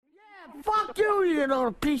Fuck you, you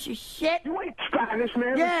little piece of shit. You ain't Spanish,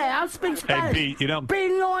 man. Yeah, I'll speak Spanish. Hey, Pete, you don't...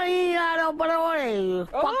 You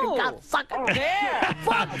fucking cocksucker. Oh, Yeah.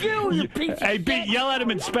 Fuck you piece of Hey, shit. Pete, yell at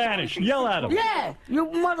him in Spanish. Yell at him. Yeah, you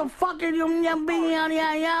motherfucker, you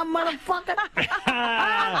motherfucker.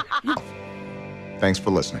 Thanks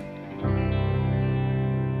for listening.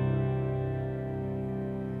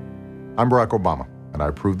 I'm Barack Obama, and I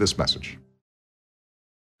approve this message.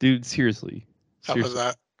 Dude, seriously. How was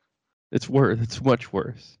that? It's worse. It's much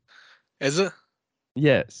worse. Is it?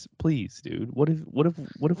 Yes, please, dude. What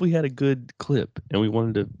if we had a good clip and we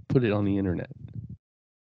wanted to put it on the internet?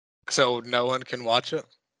 So no one can watch it?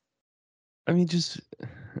 I mean, just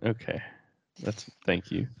okay.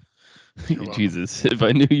 Thank you. You're Jesus, if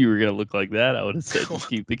I knew you were gonna look like that, I would have said just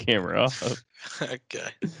keep the camera off. Okay.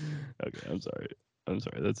 Okay, I'm sorry.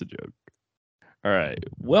 That's a joke. All right,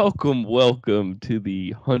 welcome to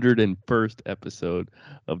the 101st episode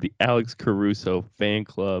of the Alex Caruso Fan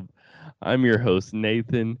Club. I'm your host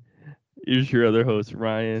Nathan. Here's your other host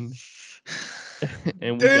Ryan,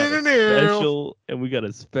 and we got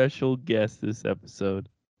a special guest this episode.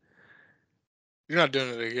 You're not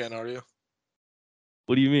doing it again, are you?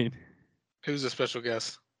 What do you mean? Who's the special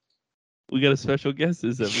guest? We got a special guest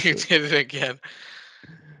this episode. You did it again.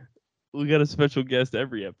 We got a special guest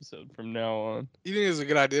every episode from now on. You think it's a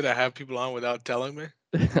good idea to have people on without telling me?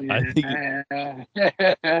 I think.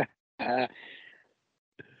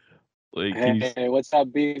 Like, hey, what's up,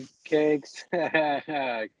 beefcakes?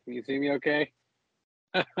 Can you see me okay?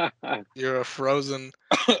 You're a frozen.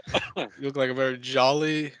 You look like a very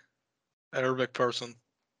jolly Arabic person.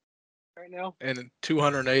 Right now? And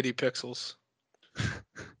 280 pixels.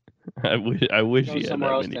 I wish he had that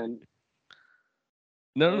many. Then.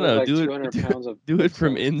 No. Like do it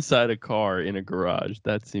from inside a car in a garage.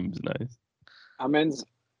 That seems nice.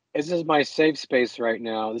 This is my safe space right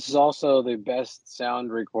now. This is also the best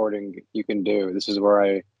sound recording you can do. This is where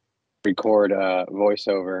I record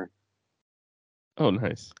voiceover. Oh,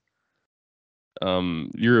 nice.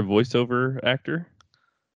 You're a voiceover actor?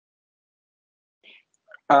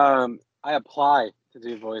 I apply to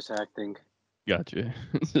do voice acting. Gotcha.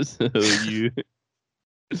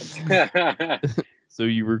 So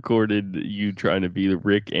you recorded you trying to be the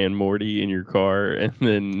Rick and Morty in your car, and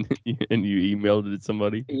then you emailed it to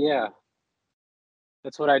somebody? Yeah,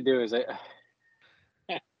 that's what I do.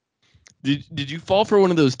 Did you fall for one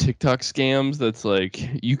of those TikTok scams that's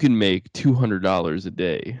like you can make $200 a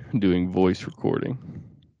day doing voice recording?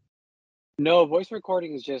 No, voice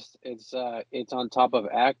recording is just it's on top of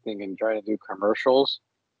acting and trying to do commercials.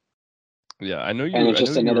 Yeah, I know you. And it's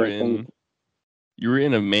just another thing. You were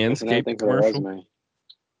in a Manscaped commercial.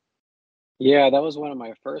 Yeah, that was one of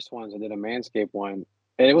my first ones. I did a Manscaped one,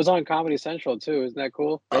 and it was on Comedy Central too. Isn't that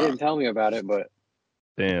cool? They didn't tell me about it, but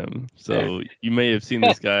damn. So you may have seen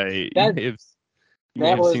this guy. You may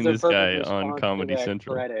have seen this guy on Comedy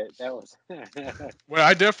Central. Credit. That was. Well,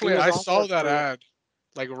 I saw that ad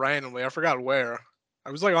like randomly. I forgot where.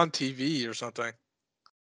 I was like on TV or something. Or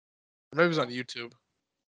maybe it was on YouTube.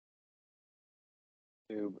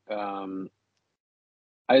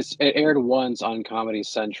 It aired once on Comedy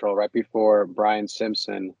Central right before Brian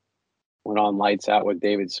Simpson went on Lights Out with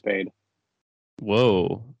David Spade.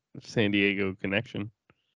 Whoa, San Diego connection.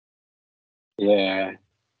 Yeah.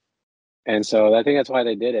 And so I think that's why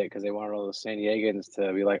they did it, because they wanted all the San Diegans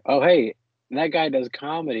to be like, oh, hey, that guy does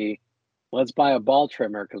comedy. Let's buy a ball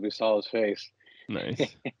trimmer because we saw his face.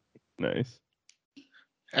 Nice. Nice.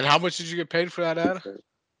 And how much did you get paid for that ad?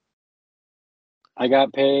 I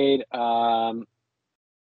got paid...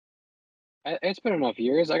 it's been enough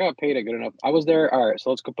years. I got paid a good enough. I was there. All right, so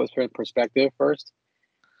let's go put perspective first.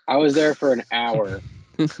 I was there for an hour.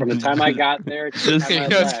 From the time I got there to the time I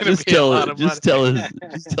left. Just tell us it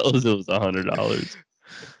was $100.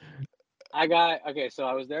 So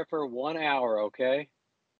I was there for 1 hour, okay?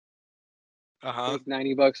 It's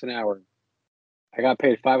 $90 an hour. I got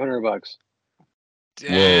paid $500.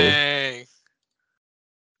 Dang.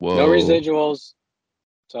 Whoa. No residuals.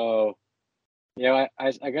 So yeah,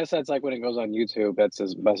 I guess that's like when it goes on YouTube, that's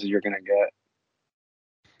as best as you're gonna get.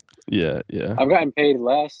 Yeah. I've gotten paid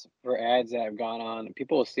less for ads that have gone on.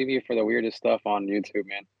 People will see me for the weirdest stuff on YouTube,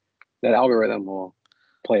 man. That algorithm will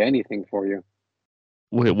play anything for you.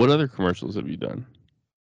 Wait, what other commercials have you done?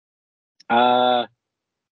 I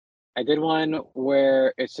did one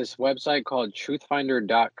where it's this website called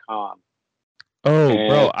truthfinder.com. Oh,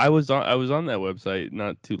 bro, I was on that website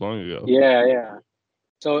not too long ago. Yeah.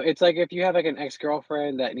 So it's like if you have like an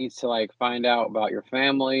ex-girlfriend that needs to like find out about your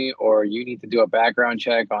family, or you need to do a background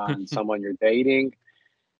check on someone you're dating,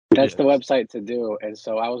 That's the Yes. website to do. And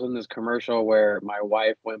so I was in this commercial where my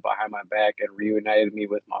wife went behind my back and reunited me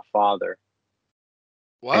with my father.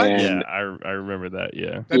 What? Yeah, And I remember that.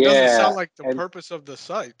 Yeah. That doesn't yeah, sound like the and purpose of the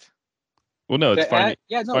site. Well, no, it's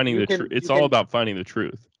yeah, no, finding you the truth. can It's all about finding the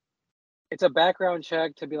truth. it's a background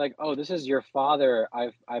check to be like, oh, this is your father.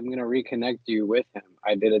 I'm gonna reconnect you with him.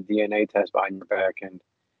 I did a DNA test behind your back and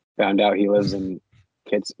found out he lives in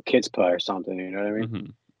Kitspa or something. You know what I mean? Hmm.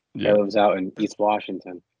 He Yeah. lives out in East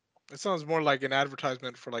Washington. It sounds more like an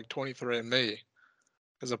advertisement for like 23andMe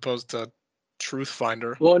as opposed to Truth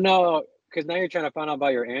Finder. Well, no, because now you're trying to find out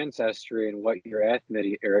about your ancestry and what your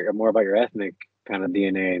ethnic or more about your ethnic kind of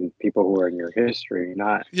DNA and people who are in your history,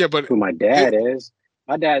 not Yeah, but who my dad is.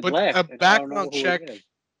 My dad a left, and I don't know background who he check. is.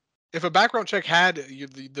 If a background check had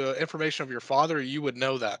the information of your father, you would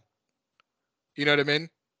know that. You know what I mean?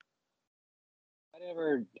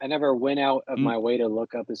 I never went out of Mm, my way to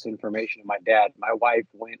look up this information of my dad. My wife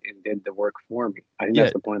went and did the work for me. I think Yeah.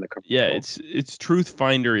 that's the point of the Yeah. commercial. It's Truth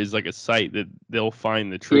Finder is like a site that they'll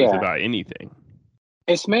find the truth Yeah, about anything.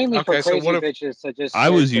 it's mainly for Okay, so what crazy if bitches to just I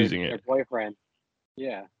search was using their it. boyfriend.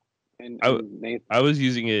 Yeah, I and Nathan. I was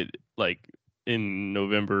using it like in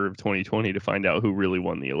November of 2020 to find out who really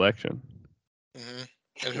won the election. Mhm.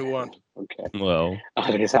 And who won? Okay, Well,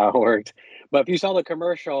 that is how it worked. But if you saw the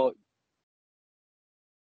commercial,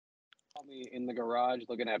 saw me in the garage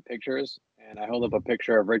looking at pictures, and I held up a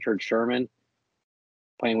picture of Richard Sherman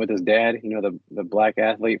playing with his dad. You know, the black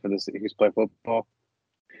athlete for the who used to play football,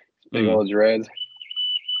 big mm. old dreads.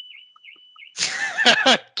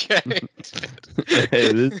 Okay.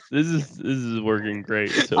 Hey, this is working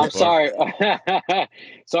great so I'm far. sorry.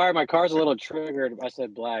 Sorry, my car's a little triggered. I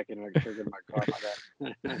said black and it triggered my car. My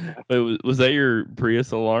bad. Wait, was that your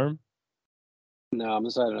Prius alarm? No, That I'm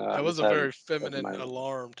was a inside very of feminine my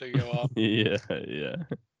alarm to go off. Yeah, yeah.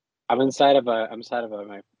 I'm inside of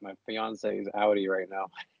my fiance's Audi right now.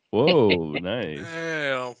 Whoa, nice.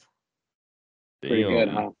 Damn. Pretty good,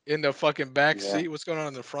 Damn. huh? In the fucking back Yeah. seat? What's going on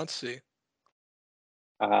in the front seat?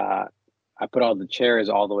 Uh, I put all the chairs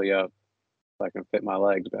all the way up so I can fit my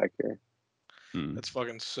legs back here. Mm, That's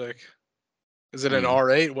fucking sick. Is it an mm.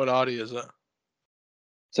 R8? What Audi is it?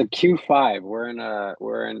 It's a Q5. We're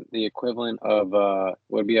in the equivalent of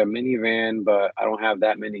would be a minivan, but I don't have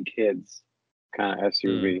that many kids kind of Mm,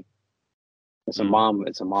 SUV. mm. It's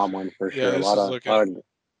a mom one for Yeah, sure. this is A lot looking of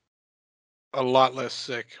a lot less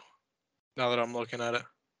sick now that I'm looking at it.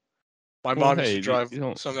 My Well, mom used to hey, drive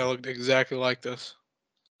something that looked exactly like this.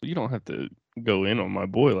 you don't have to go in on my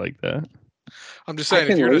boy like that. I'm just I saying, if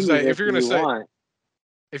can you're gonna leave say, if you want.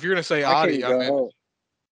 if you're gonna say I can Audi, I'm in. go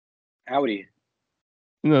Audi.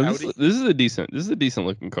 No, Audi. this is a decent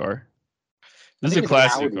looking car. I This is think a it's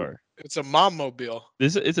classic Audi. car. It's a mom mobile.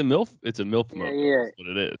 It's a MILF Yeah, mobile. yeah. That's what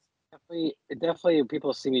it is. Definitely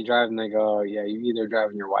people see me driving, they go, oh, yeah, you either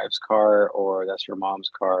driving your wife's car or that's your mom's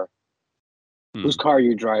car. Hmm. Whose car are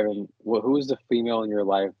you driving? Who is the female in your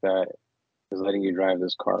life that is letting you drive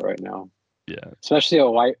this car right now? Yeah, Especially a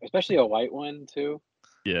white one too.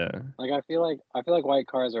 yeah. Like I feel like white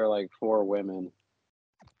cars are like for women.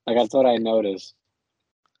 Like that's what I noticed.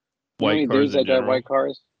 You know White any cars dudes in that drive general. white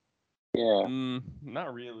cars? Yeah.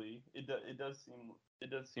 Not really. It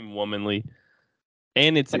does seem womanly,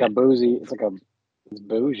 and it's It's like an a bougie. It's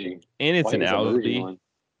bougie. an White is a bougie Audi, one.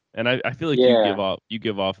 and I feel like Yeah. you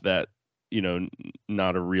give off that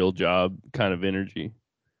not a real job kind of energy.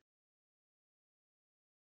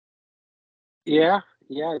 Yeah,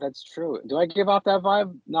 yeah, that's true. Do I give off that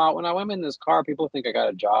vibe? No, when I'm in this car, people think I got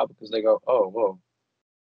a job because they go, "Oh, whoa,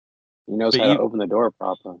 he knows But how to open the door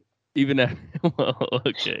properly." even at, well,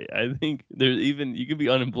 okay, I think there's even you could be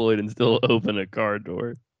unemployed and still open a car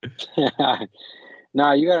door.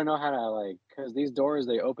 No, you got to know how to because these doors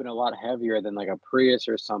they open a lot heavier than like a Prius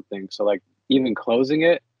or something. So like even closing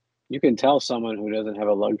it, you can tell someone who doesn't have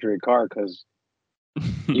a luxury car because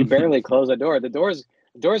you barely close a door. The doors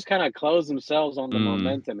kind of close themselves on the Mm,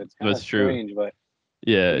 momentum. It's kind of that's true. strange, but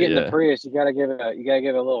Yeah, you get in the yeah, Prius, you gotta give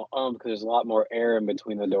it a little because there's a lot more air in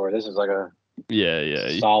between the door. This is like a yeah,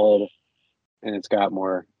 yeah. solid, and it's got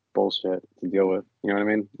more bullshit to deal with. You know what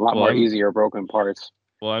I mean? A lot Well, more easier broken parts.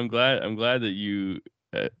 I'm glad that you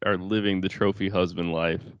are living the trophy husband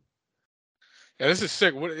life. Yeah, this is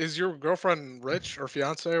sick. What is your girlfriend rich or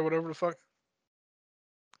fiance or whatever the fuck?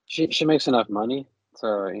 She makes enough money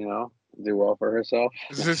to do well for herself.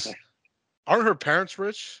 Is this? Aren't her parents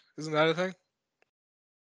rich? Isn't that a thing?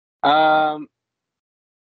 um,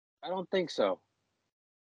 I don't think so.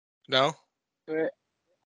 No. I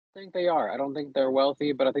think they are. I don't think they're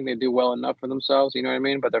wealthy, but I think they do well enough for themselves. You know what I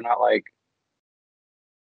mean? But they're not like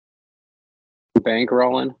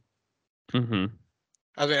bankrolling. Hmm.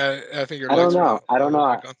 I think your I don't legs are know. on. I don't know.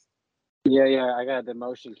 back on. Yeah, I got the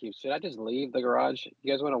motion keep. Should I just leave the garage?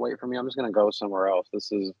 You guys want to wait for me? I'm just gonna go somewhere else.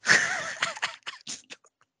 This is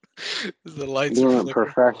The lights are doing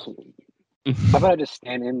flickering. professional. How about I just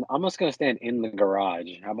stand in? I'm just gonna stand in the garage.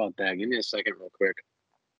 How about that? Give me a second, real quick.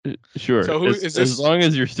 Sure. So who is as this? long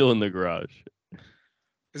as you're still in the garage.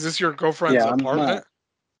 Is this your girlfriend's Yeah, I'm not. apartment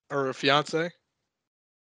or a fiance?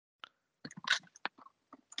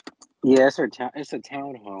 Yeah, it's it's a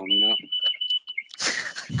townhome, you know.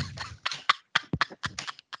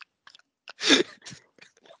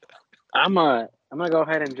 I'm gonna go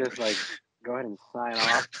ahead and just go ahead and sign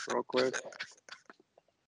off real quick.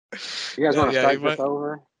 You guys want to Yeah, you start might. this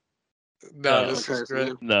over? No, No. this Try is this great.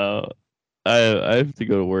 again? No. I have to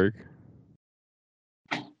go to work.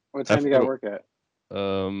 What I time you have got to- work at?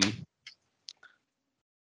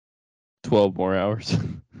 12 more hours.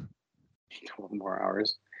 12 more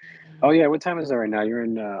hours. Oh yeah, what time is it right now? You're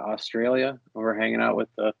in Australia. We're hanging out with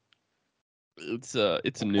the.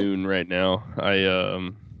 It's noon right now. I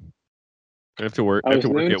have to work. Oh, it's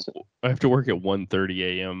noon. I have to work at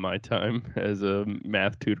 1:30 a.m. my time as a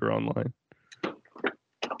math tutor online.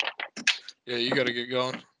 Yeah, you got to get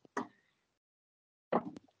going.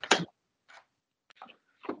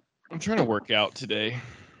 I'm trying to work out today.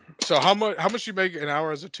 So how much you make an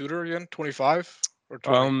hour as a tutor again? 25 or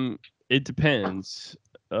 20? It depends.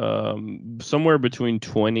 Somewhere between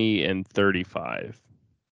 20 and 35.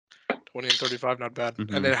 20 and 35, not bad.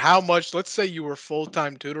 Mhm. And then how much? Let's say you were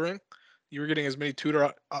full-time tutoring. You were getting as many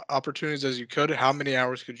tutor opportunities as you could. How many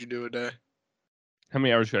hours could you do a day? How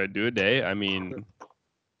many hours could I do a day? I mean,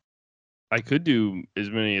 I could do as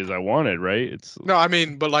many as I wanted, right? It's No, I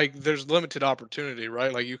mean, but like there's limited opportunity,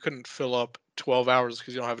 right? Like you couldn't fill up 12 hours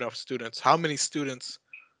because you don't have enough students. How many students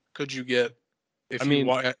could you get I if you mean,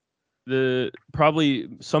 want? probably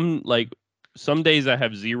some days I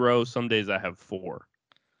have 0, some days I have 4.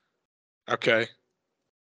 Okay.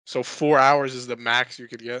 So 4 hours is the max you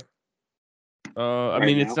could get. I Right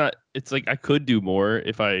mean, now? it's like I could do more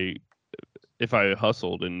if I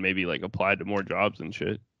hustled and maybe like applied to more jobs and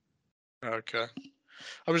shit. Okay.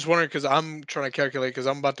 I'm just wondering because I'm trying to calculate because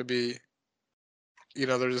I'm about to be,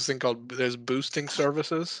 there's this thing called there's boosting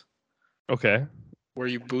services Okay. where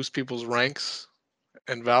you boost people's ranks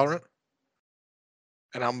in Valorant,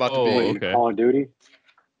 and I'm about to Oh, What, be, in okay. Call of Duty?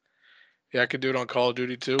 yeah, I could do it on Call of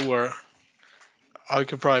Duty too, where I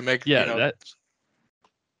could probably make, Yeah,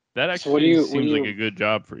 that So what do actually you seems like a good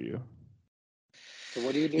job for you. So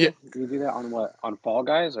what do? yeah. You do that on what? On Fall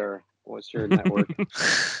Guys, or what's your network?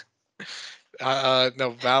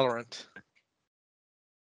 No, Valorant.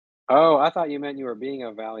 Oh, I thought you meant you were being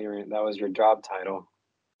a Valorant. That was your job title.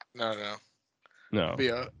 No, No.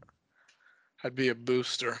 I'd be a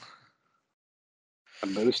booster. A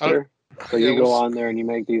I, booster? So yeah, you go on there and you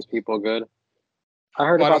make these people good? I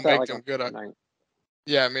heard well, I about don't that make like them on good. Fortnite.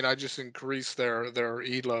 Yeah, I mean, I just increase their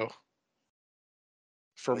elo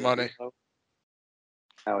for Oh, yeah, money. Elo?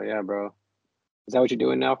 Hell yeah, bro. Is that what you're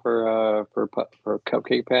doing now for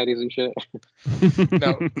cupcake patties and shit?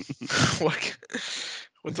 No,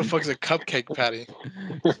 what the fuck's a cupcake patty?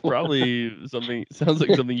 It's probably something. Sounds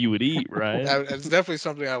like something you would eat, Ryan. It's definitely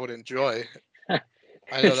something I would enjoy.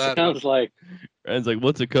 I know It that. sounds like Ryan's like,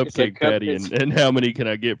 "What's a it's a cupcake cup. patty, It's and how many can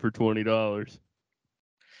I get for $20?"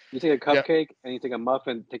 You take a Yeah, cupcake and you take a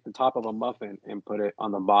muffin, take the top of a muffin and put it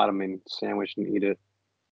on the bottom and sandwich and eat it.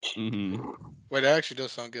 Mm-hmm. wait, that actually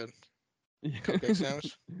does sound good. Cupcake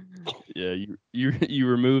sandwich. Yeah, you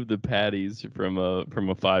remove the patties from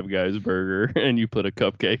a Five Guys burger and you put a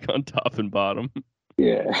cupcake on top and bottom.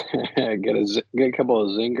 Yeah, get a couple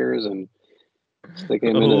of zingers and stick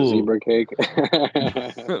them in a Oh, zebra cake.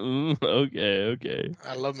 okay.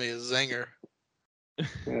 I love me a zinger.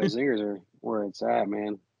 Yeah, zingers are where it's at,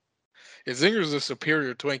 man. Yeah, zinger's a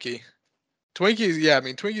superior Twinkie. Twinkies, yeah, I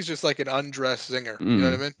mean Twinkie's just like an undressed zinger. You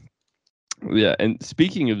know what I Mm. mean? Yeah, and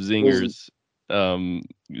speaking of zingers,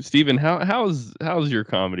 Steven, how's your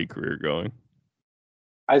comedy career going?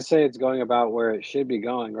 I'd say it's going about where it should be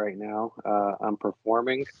going right now. I'm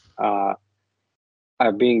performing.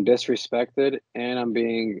 I'm being disrespected, and I'm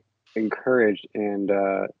being encouraged and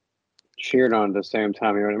cheered on at the same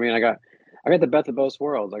time. You know what I mean? I got the best of both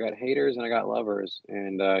worlds. I got haters and I got lovers,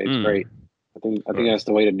 and it's Mm. great. I think Uh, that's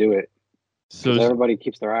the way to do it So because everybody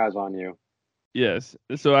keeps their eyes on you. yes,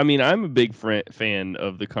 so I mean, I'm a big fan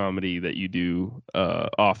of the comedy that you do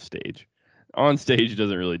off stage. On stage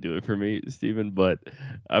doesn't really do it for me, Steven, but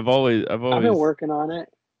I've I've been always working on it.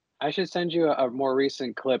 I should send you a more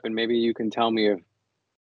recent clip, and maybe you can tell me if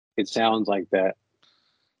it sounds like that.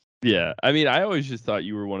 yeah. I mean, I always just thought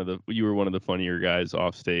you were one of the funnier guys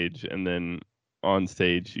off stage, and then on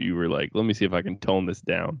stage, you were like, let me see if I can tone this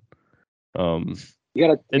down.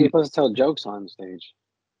 You're supposed to tell jokes on stage.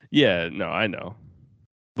 Yeah, no, I know,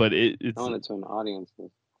 but it's telling it to an audience.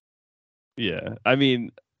 Yeah, I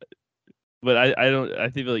mean, but I don't. I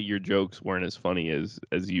feel like your jokes weren't as funny as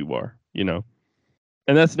you are, you know.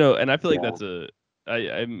 And that's no. And I feel like that's a.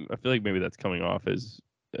 I feel like maybe that's coming off as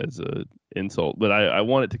a insult, but I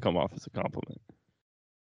want it to come off as a compliment.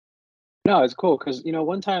 No, it's cool because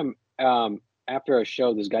one time after a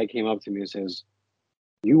show, this guy came up to me and says,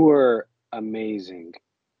 "You were amazing,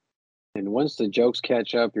 and once the jokes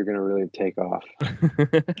catch up, you're gonna really take off."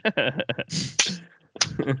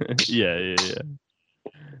 Yeah.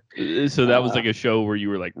 So that was like a show where you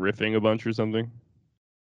were like riffing a bunch or something?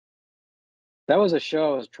 That was a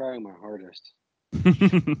show I was trying my hardest.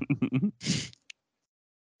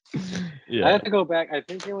 Yeah. I have to go back. I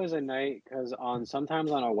think it was a night because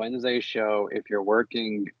sometimes on a Wednesday show, if you're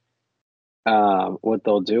working, what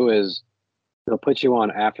they'll do is they'll put you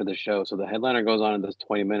on after the show. So the headliner goes on and does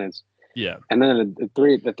 20 minutes. Yeah. And then the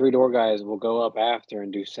three door guys will go up after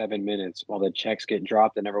and do 7 minutes while the checks get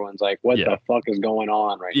dropped and everyone's like, "What the fuck is going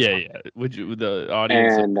on right now?" Yeah. Would the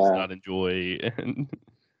audience does not enjoy?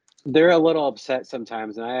 They're a little upset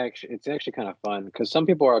sometimes, and it's actually kind of fun because some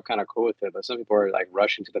people are kind of cool with it, but some people are like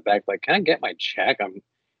rushing to the back, like, "Can I get my check?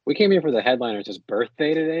 We came here for the headliner's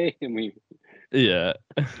birthday today, and we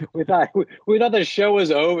thought the show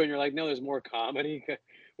was over, and you're like, no, there's more comedy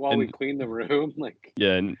while we clean the room, like."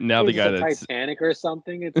 Yeah, and now the guy that's Titanic or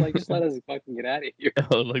something. It's like, just let us fucking get out of here.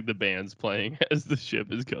 Oh, like the band's playing as the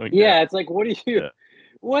ship is going. Yeah, down. it's like, what do you? Yeah.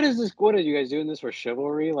 What is this? What are you guys doing this for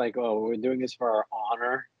chivalry? Like, oh, we're doing this for our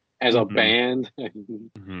honor as a band,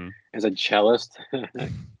 as a cellist.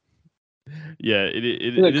 Yeah, it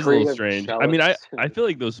is a little strange. Cellist. I mean, I feel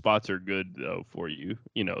like those spots are good though for you.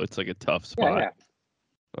 It's like a tough spot.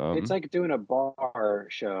 Yeah. It's like doing a bar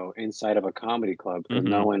show inside of a comedy club because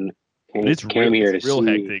no one came here to see. It's real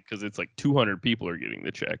hectic because it's like 200 people are getting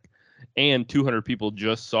the check, and 200 people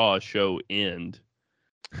just saw a show end.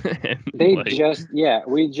 We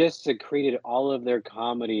just secreted all of their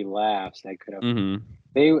comedy laughs that could have.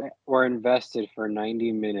 They were invested for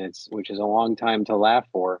 90 minutes, which is a long time to laugh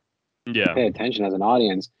for. Yeah, pay attention as an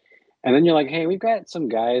audience. And then you're like, hey, we've got some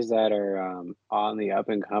guys that are on the up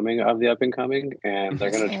and coming, and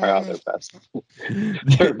they're going to try out their best.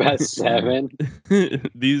 Their best 7.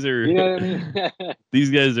 These are, you know what I mean? These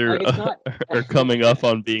guys are are coming up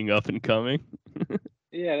on being up and coming.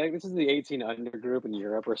 Yeah, like this is the 18 under group in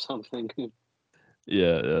Europe or something.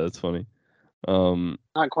 Yeah, that's funny.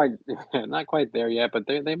 Not quite there yet, but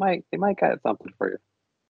they might got something for you.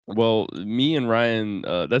 Well, me and Ryan,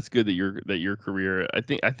 that's good that your career. I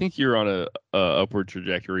think you're on a upward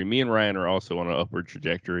trajectory. Me and Ryan are also on an upward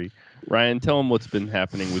trajectory. Ryan, tell them what's been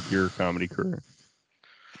happening with your comedy career.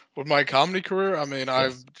 With my comedy career, I mean, yes.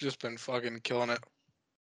 I've just been fucking killing it.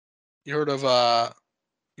 You heard of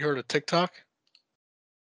TikTok?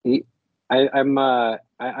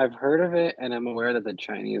 I've heard of it, and I'm aware that the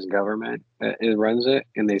Chinese government runs it,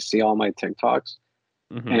 and they see all my TikToks.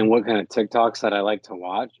 And what kind of TikToks that I like to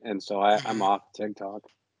watch, and so I'm off TikTok.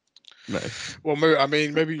 Nice. Well,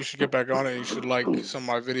 maybe you should get back on it. You should like some of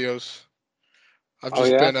my videos. I've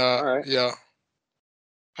just been all right. Yeah.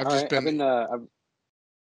 Been. No,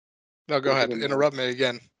 go ahead. Interrupt me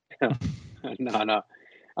again. No.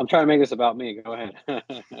 I'm trying to make this about me. Go ahead.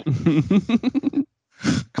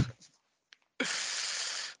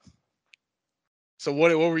 So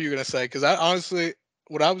what were you gonna say? Because honestly,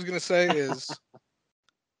 what I was gonna say is.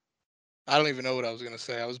 I don't even know what I was going to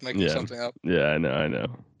say. I was making something up. Yeah, I know.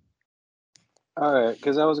 All right,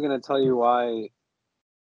 because I was going to tell you why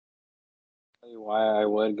I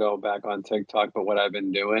would go back on TikTok, but what I've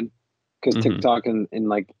been doing, because TikTok and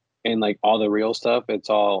all the real stuff, it's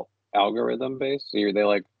all algorithm based. So you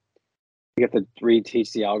have to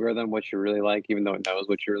reteach the algorithm what you really like, even though it knows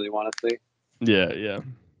what you really want to see. Yeah.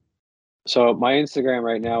 So my Instagram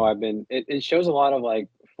right now, it shows a lot of like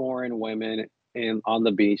foreign women on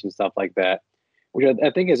the beach and stuff like that, which I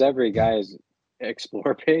think is every guy's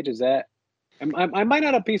explore page. Is that I might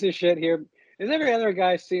not a piece of shit here. Is every other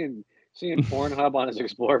guy seeing Pornhub on his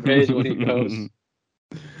explore page when he goes?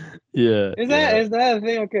 Yeah. Is that a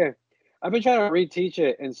thing? Okay. I've been trying to reteach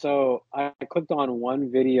it, and so I clicked on one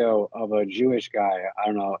video of a Jewish guy. I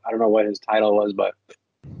don't know what his title was, but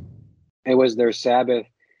it was their Sabbath,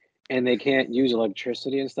 and they can't use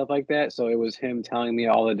electricity and stuff like that. So it was him telling me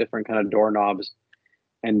all the different kind of doorknobs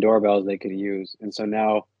and doorbells they could use. And so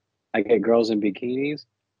now I get girls in bikinis,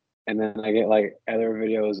 and then I get like other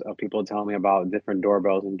videos of people telling me about different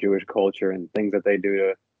doorbells in Jewish culture and things that they do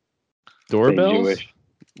to doorbells. stay Jewish.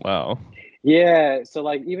 Wow. Yeah, so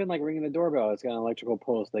like even like ringing the doorbell, it's got an electrical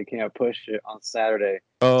pulse. They can't push it on Saturday.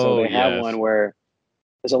 So Oh they have yes. one where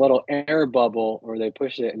there's a little air bubble where they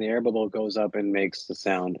push it and the air bubble goes up and makes the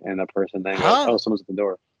sound and the person then goes, Huh? "Oh, someone's at the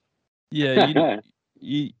door." Yeah,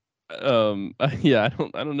 you yeah,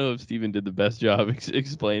 I don't know if Steven did the best job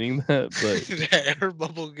explaining that, but The air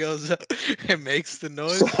bubble goes up and makes the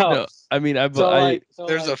noise. So no, I mean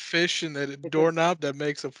There's a fish in the it's a doorknob that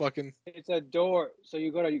makes a fucking. it's a door. So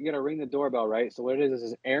you gotta ring the doorbell, right? So what it is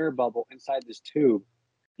this air bubble inside this tube.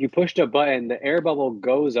 You push the button, the air bubble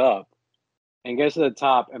goes up and gets to the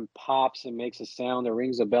top and pops and makes a sound or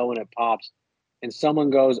rings a bell when it pops. And someone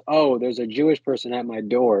goes, "Oh, there's a Jewish person at my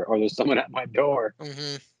door," or "There's someone at my door,"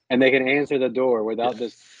 Mm-hmm. and they can answer the door without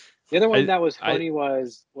this. The other one I that was I funny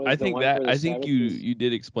was I the think one that for the I think Sabbath. you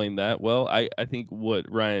did explain that well. I think what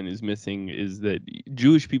Ryan is missing is that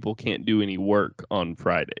Jewish people can't do any work on Yeah,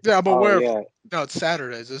 Fridays. I'm Oh aware of. yeah, No, it's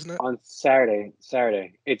Saturdays, isn't it? on Saturday.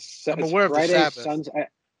 Saturday. I'm It's aware of the Friday Sabbath.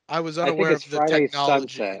 sunset. I was I think unaware it's of the Friday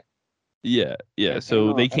technology. sunset. Yeah, yeah. I don't So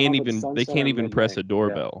know. I don't know if it's they sunset can't or even press midnight. a Yeah,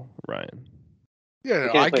 doorbell, Ryan. Yeah, they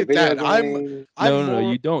no, can't I play get video that. games. I'm No, more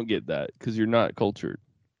you don't get that because you're not cultured.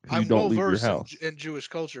 Because you I'm don't well leave your versed house. in Jewish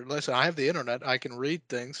culture. Listen, I have the internet. I can read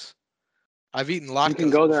things. I've eaten You can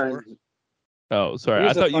latkes go there before. and Oh, sorry.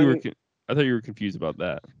 here's the funny. I thought you were confused about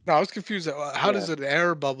that. No, I was confused. How Yeah. does an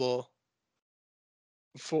air bubble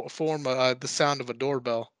form the sound of a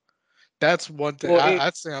doorbell? That's one thing. Well,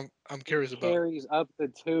 That's the thing I'm it curious about. carries up the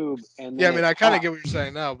tube and Yeah, then I mean, it I kind of get pops, what you're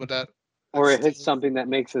saying now, but that's or it still. hits something that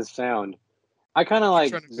makes a sound. I kind of I'm like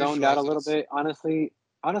trying to zoned out a visualize little this. bit, honestly.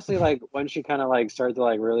 Honestly, like when she kind of like started to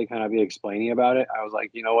like really kind of be explaining about it, I was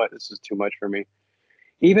like, you know what, this is too much for me.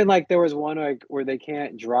 Even like there was one like where they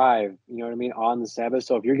can't drive, you know what I mean, on the Sabbath.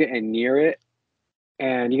 So if you're getting near it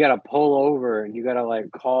and you gotta pull over and you gotta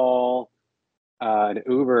like call an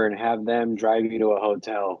Uber and have them drive you to a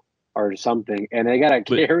hotel or something, and they gotta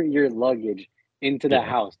But carry your luggage into the yeah,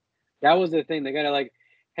 house. That was the thing. They gotta like,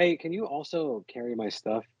 hey, can you also carry my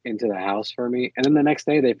stuff into the house for me? And then the next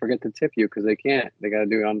day they forget to tip you because they can't. They gotta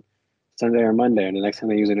do it on Sunday or Monday, and the next time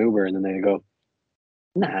they use an Uber, and then they go,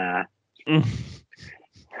 nah,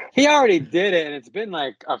 he already did it, and it's been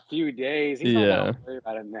like a few days. He's not yeah, gonna worry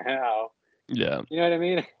about it now. yeah. You know what I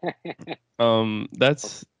mean?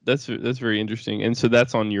 That's very interesting. And so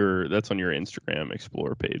that's on your Instagram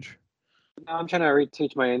Explore page. Now I'm trying to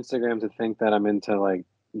reteach my Instagram to think that I'm into like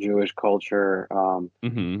Jewish culture,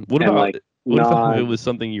 What and about like if it non. was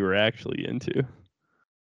something you were actually into?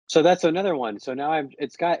 So that's another one. So now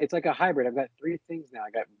it's like a hybrid. I've got three things now. I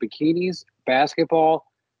got bikinis, basketball,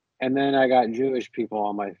 and then I got Jewish people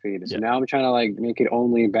on my feed. So Yeah. now I'm trying to like make it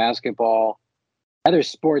only basketball. Other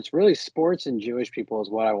sports, really sports and Jewish people is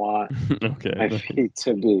what I want Okay. my Nice. feed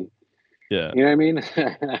to be. Yeah. You know what I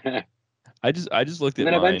mean? I just looked And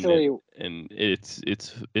at then mine eventually, and it's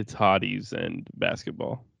hotties and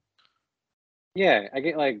basketball. yeah, I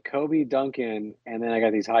get like Kobe, Duncan, and then I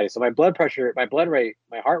got these hotties. So my blood pressure, my blood rate,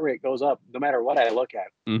 my heart rate goes up no matter what I look at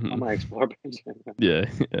on Hmm. my Explore page. Yeah.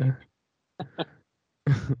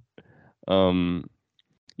 Yeah. um.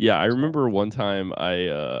 Yeah. I remember one time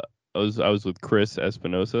I was with Chris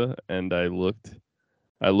Espinosa and I looked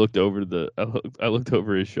over I looked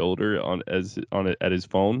over his shoulder at his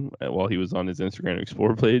phone while he was on his Instagram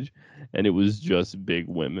Explore page, and it was just big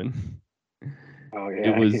women. Oh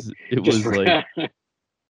yeah, It just was like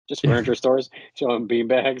just furniture stores showing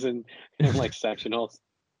beanbags and like sectionals.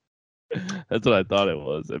 that's what I thought it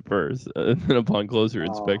was at first. And then upon closer Oh,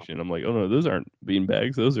 inspection, I'm like, oh no, those aren't bean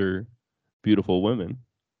bags. Those are beautiful women,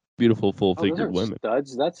 beautiful full oh, those figured aren't women.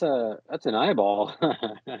 studs. That's an eyeball.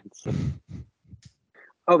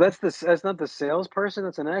 Oh, that's not the salesperson.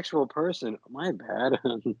 That's an actual person. My bad.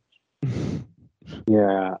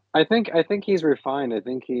 Yeah, I think he's refined. I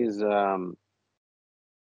think he's doing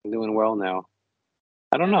well now.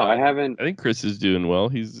 I don't know. Yeah, I haven't. I think Chris is doing well.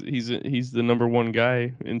 He's the number one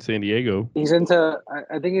guy in San Diego. He's into.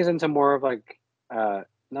 I think he's into more of like,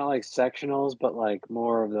 not like sectionals, but like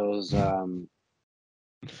more of those,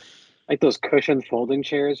 like those cushioned folding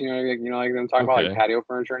chairs. Like I'm talking about like Okay. patio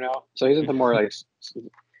furniture now. So he's into more like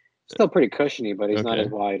still pretty cushiony, but he's not as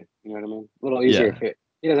Okay. wide. You know what I mean? A little easier to Yeah. fit.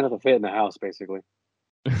 He doesn't have to fit in the house, basically.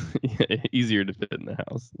 Yeah, easier to fit in the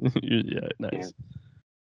house. Yeah, Yeah, nice.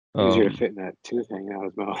 easier to Um, fit in that tooth hanging out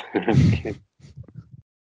his mouth. I'm just kidding.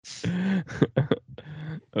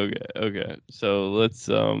 okay, okay. So let's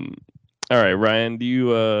all right, Ryan, do you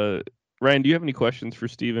have any questions for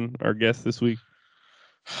Steven, our guest this week?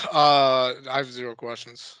 I have zero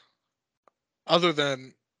questions. Other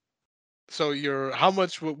than so your how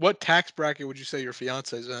much what tax bracket would you say your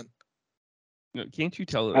fiance's in? No, can't you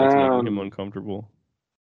tell that that's making him Um, uncomfortable?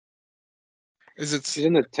 Is it? she's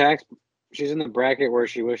in the tax. She's in the bracket where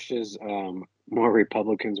she wishes more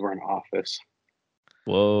Republicans were in office.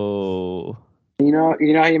 Whoa. You know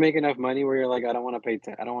how you make enough money where you're like, I don't want to pay.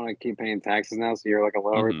 I don't want to keep paying taxes now. So you're like a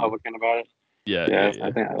little Mm-hmm. Republican about it. Yeah, Yeah, yeah.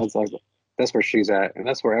 I think that's where she's at, and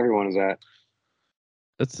that's where everyone is at.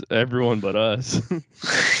 That's everyone but us.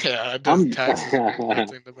 Yeah, it does I'm. taxes are a weird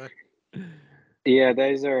thing to me. Yeah,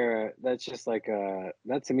 that's just like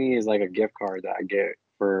that to me is like a gift card that I get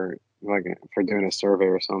for for doing a survey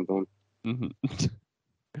or something. hmm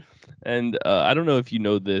And I don't know if you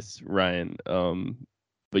know this, Ryan,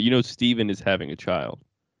 but Steven is having a child.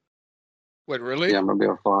 Wait, really? Yeah, I'm gonna be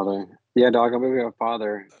a father. Yeah, dog, I'm gonna be a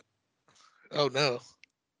father. Oh no,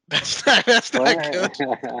 that's not good.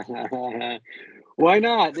 What? Why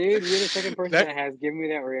not, dude? You're the second person That that has given me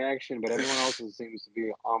that reaction, but everyone else seems to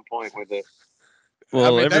be on point with it. I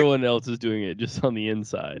Well, mean that. everyone else is doing it just on the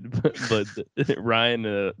inside, but Ryan,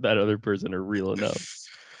 that other person are real enough.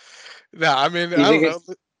 No, I mean You I think don't know. it's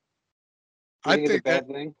you I think it's a think that bad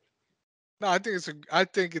thing? no, I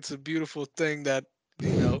think it's a beautiful thing that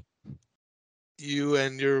you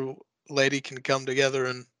and your lady can come together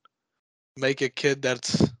and make a kid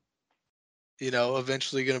that's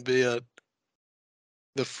eventually going to be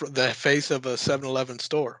the face of a 7-Eleven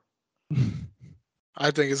store.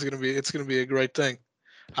 I think it's going to be a great thing.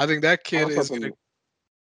 I think I was hoping.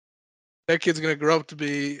 that kid's going to grow up to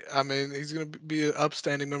be. I mean, he's going to be an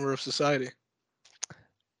upstanding member of society.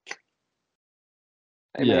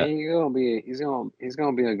 Hey Yeah. man, he's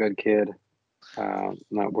gonna be a good kid.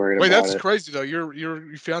 Not worried Wait, about that's it. crazy though.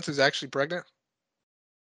 Your fiance is actually pregnant.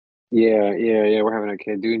 Yeah. We're having a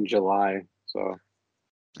kid due in July. So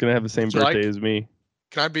He's gonna have the same Would you birthday like? as me.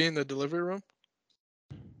 Can I be in the delivery room?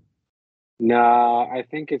 nah, I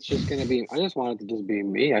think it's just gonna be. I just want it to just be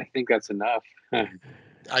me. I think that's enough.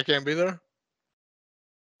 I can't be there.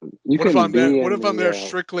 You What if can I'm there? be What in if I'm there the.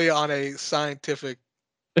 strictly on a scientific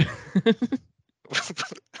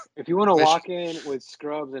If you want to mission? walk in with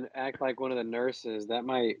scrubs and act like one of the nurses, that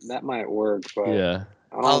might work. But Yeah.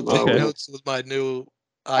 I I'll don't know. take Okay. notes with my new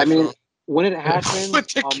I mean, iPhone. when it happens, With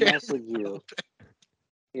the I'll camera. message you.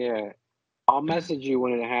 Yeah, I'll message you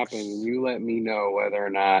when it happens, and you let me know whether or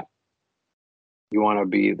not you want to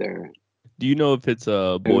be there. Do you know if it's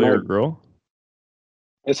a It boy or might. girl?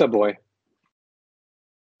 It's a boy.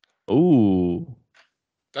 Ooh.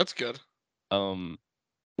 That's good. Um.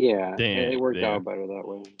 Yeah, it Damn. worked Damn. out better that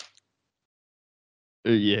way.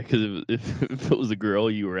 Yeah, because if it was a girl,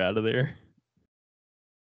 you were out of there.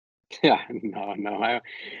 Yeah, no.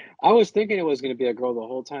 I was thinking it was going to be a girl the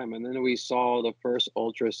whole time, and then we saw the first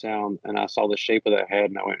ultrasound, and I saw the shape of the head,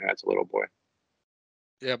 and I went, "That's a little boy."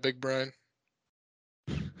 Yeah, big brain.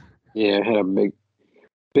 Yeah, it had a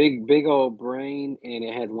big old brain, and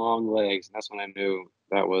it had long legs. And that's when I knew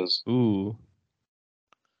that was. Ooh.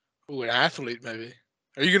 Ooh, an athlete maybe.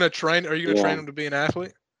 Are you gonna train? Are you gonna Yeah, train him to be an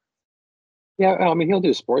athlete? yeah. I mean, he'll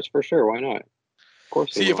do sports for sure. Why not? Of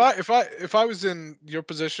course he See, if will. I was in your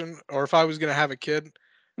position, or if I was gonna have a kid,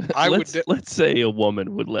 I would. Let's say a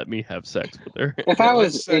woman would let me have sex with her. Yeah,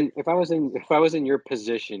 let's say If I was in your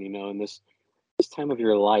position, in this time of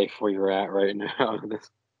your life where you're at right now,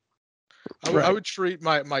 I Right. would treat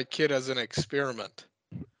my kid as an experiment.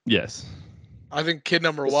 Yes. I think kid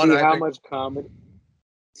number to one. see I how think much comedy,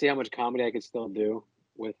 see how much comedy I could still do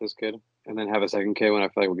with this kid, and then have a second kid when I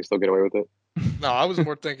feel like we can still get away with it. no. I was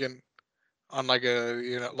more thinking on like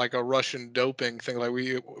a like a Russian doping thing. Like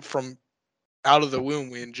we from out of the womb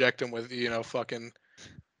we inject him with fucking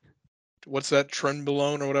what's that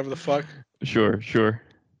trenbolone or whatever the fuck, Sure. Sure.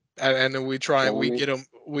 and then we try and Telling me,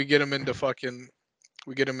 we get him into fucking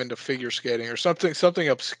we get him into figure skating or something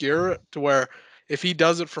obscure to where if he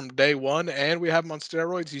does it from day one and we have him on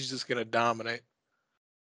steroids, he's just gonna dominate.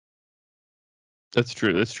 That's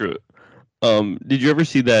true. That's true. Did you ever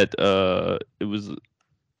see that? It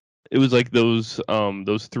was like those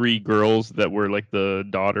three girls that were like the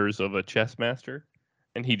daughters of a chess master,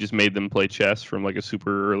 and he just made them play chess from like a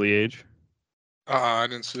super early age. I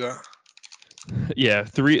didn't see that. Yeah,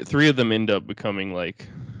 three of them end up becoming like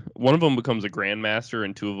one of them becomes a grandmaster,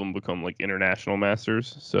 and two of them become like international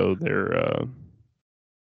masters. So they're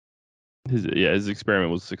his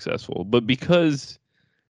experiment was successful, but because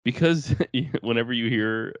whenever you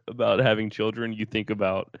hear about having children, you think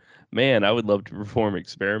about, man, I would love to perform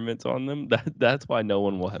experiments on them. That's why no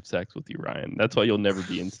one will have sex with you, Ryan. That's why you'll never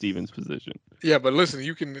be in Steven's position. Yeah, but listen,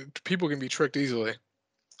 people can be tricked easily.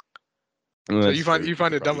 And So that's true. you You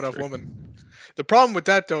find could a dumb probably enough trick. woman. The problem with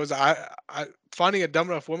that though is I finding a dumb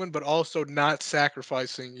enough woman, but also not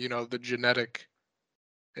sacrificing the genetic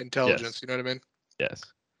intelligence. Yes. You know what I mean? Yes.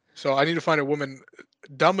 So I need to find a woman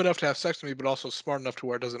dumb enough to have sex with me, but also smart enough to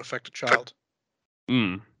where it doesn't affect a child.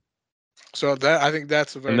 Mm. So that I think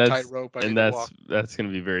that's a very tight rope I need to walk. That's gonna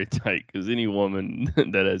be very tight because any woman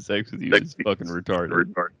that has sex with you is fucking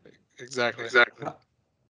retarded. Exactly.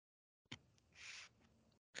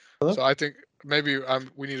 Hello? So I think maybe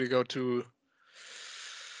we need to go to,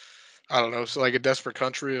 I don't know, so like a desperate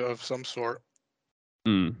country of some sort.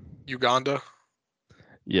 Mm. Uganda.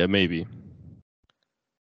 Yeah, maybe.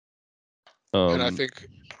 And I think,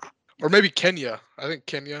 or maybe Kenya. I think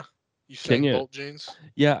Kenya. Kenya. Bolt jeans.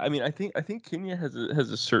 Yeah, I mean, I think Kenya has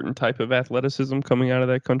a certain type of athleticism coming out of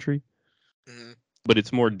that country, but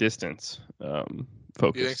it's more distance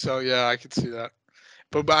focused. You think so? Yeah, I could see that.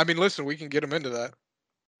 But I mean, listen, we can get him into that.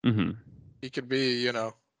 Mm-hmm. He could be,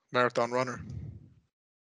 marathon runner.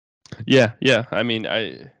 Yeah. I mean,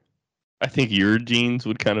 I think your genes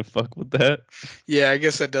would kind of fuck with that. Yeah, I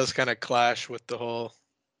guess that does kind of clash with the whole.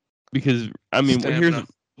 Because I mean, here's stamina.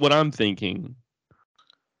 what I'm thinking.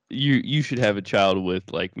 You should have a child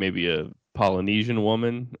with like maybe a Polynesian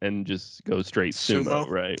woman and just go straight sumo,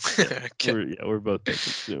 right? Yeah, we're both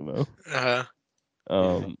thinking sumo. A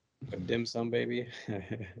dim sum baby.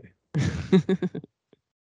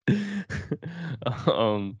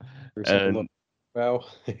 And well,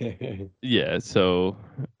 yeah, so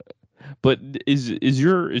but is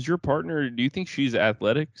your partner, do you think she's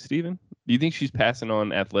athletic, Steven? Do you think she's passing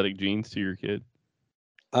on athletic genes to your kid?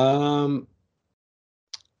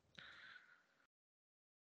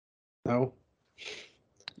 No.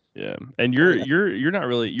 Yeah. And you're not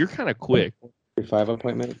really, you're kind of quick. 5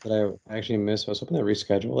 appointment that I actually missed. I was hoping to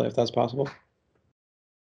reschedule it if that's possible.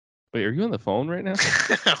 Wait, are you on the phone right now?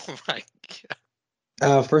 Oh my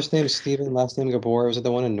god. First name Steven, last name Gabor. Was it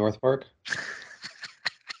the one in North Park?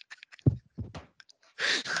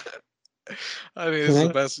 I mean, this is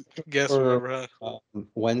the best guess we've ever had.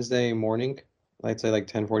 Wednesday morning, I'd say like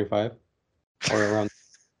 10:45 or around.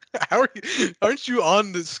 Aren't you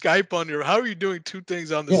on the Skype on your? How are you doing two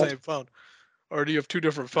things on the same phone, or do you have two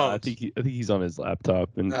different phones? I think he's on his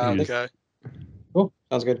laptop and okay. Cool,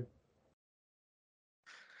 sounds good.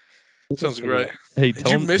 Sounds great. Hey, did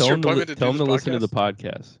you miss your appointment to do tell him this to listen to the podcast?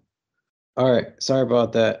 podcast. All right, sorry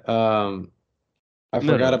about that. I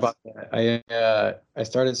forgot about that. I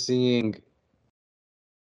started seeing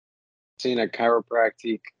a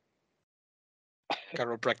chiropractic.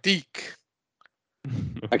 A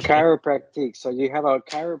chiropractic. So you have a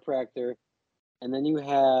chiropractor, and then you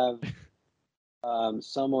have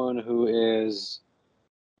someone who is,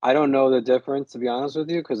 I don't know the difference, to be honest with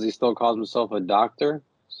you, because he still calls himself a doctor.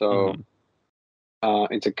 So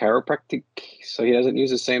it's a chiropractic. So he doesn't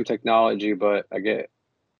use the same technology, but I get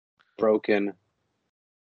broken.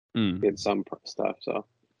 Get some stuff. So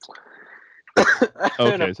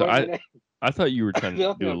okay, so I thought you were trying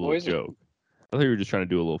to do a little joke. I thought you were just trying to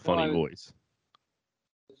do a little funny voice.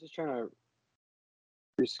 I was just trying to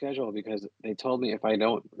reschedule because they told me if I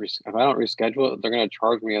don't reschedule it, they're gonna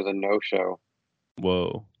charge me as a no-show.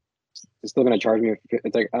 Whoa! They're still gonna charge me.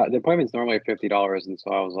 It's like the appointment's normally $50, and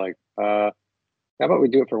so I was like, how about we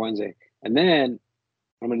do it for Wednesday? And then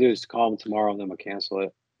what I'm gonna do is call them tomorrow, and then we'll cancel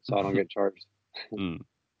it so I don't get charged.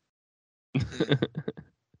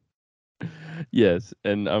 Yes,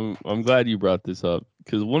 and I'm glad you brought this up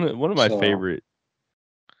because one of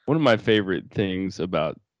my favorite things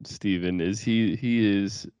about Steven is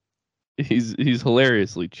he's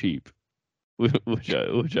hilariously cheap, which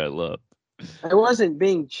I love. I wasn't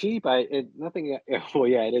being cheap. Nothing. Well,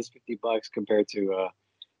 yeah, it is $50 compared to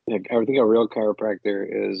I think a real chiropractor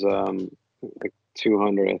is like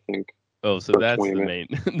 200. I think. Oh, so that's the main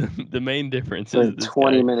the main difference is this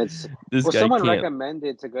 20 minutes. This guy someone can't.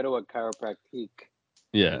 recommended to go to a chiropractic.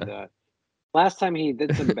 Yeah. And, last time he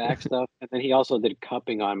did some back stuff, and then he also did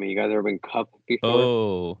cupping on me. You guys ever been cupped before?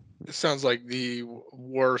 Oh. It sounds like the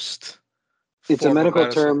worst. It's a medical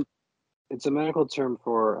term. It's a medical term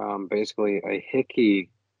for basically a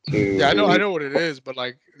hickey to. Yeah, I know what it is, but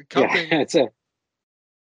like cupping. Yeah, it's a.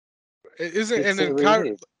 Isn't and then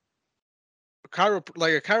like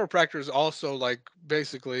a chiropractor is also like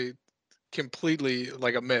basically completely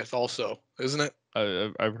like a myth, also, isn't it?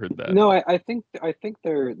 I've heard that. No, I think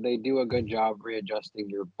they do a good job readjusting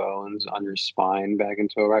your bones on your spine back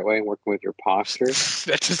into a right way and working with your posture.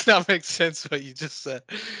 That does not make sense what you just said.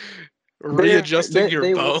 Readjusting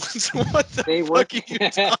your bones. What the fuck are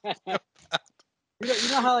you talking about? You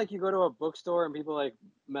know how like you go to a bookstore and people like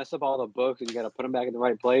mess up all the books and you got to put them back in the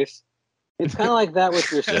right place? It's kind of like that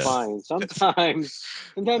with your Yeah. spine. Sometimes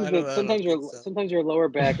your lower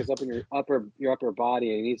back is up in your upper body,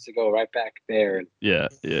 and it needs to go right back there. Yeah.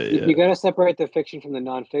 You got to separate the fiction from the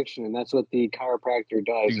nonfiction, and that's what the chiropractor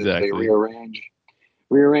does. Is they Exactly.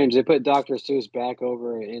 rearrange. They put Dr. Seuss back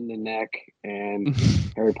over in the neck, and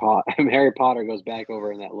Harry Potter goes back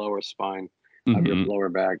over in that lower spine of your lower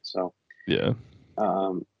back. So yeah.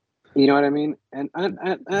 You know what I mean? And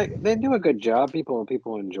they do a good job. People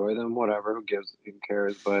enjoy them. Whatever, who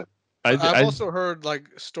cares? But I've also heard like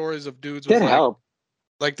stories of dudes did with help.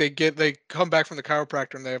 like they come back from the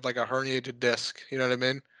chiropractor and they have like a herniated disc. You know what I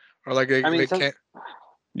mean? Or like they can't.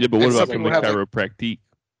 Yeah, but what and about some from the people have, like, chiropractic?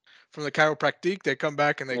 from the chiropractic, they come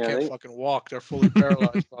back and they can't they fucking walk. They're fully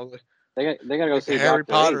paralyzed, probably. they got to go Like see Harry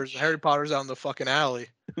Dr. Potter's. H. Harry Potter's out in the fucking alley.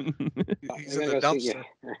 They He's in gotta the go see. dumpster.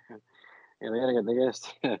 Yeah, they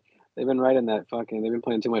gotta. They've been writing that fucking. They've been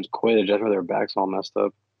playing too much Quidditch. That's why their backs all messed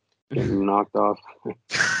up, getting knocked off.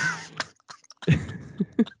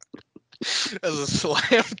 As a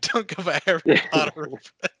slam dunk of a Harry Potter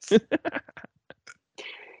reference.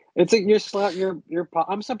 It's your.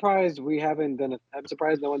 I'm surprised we haven't done it. I'm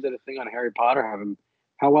surprised no one did a thing on Harry Potter.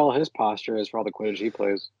 How well his posture is for all the Quidditch he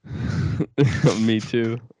plays. Me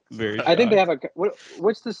too. Very. I think they have a.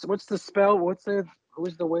 What's the spell?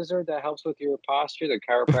 Who's the wizard that helps with your posture? The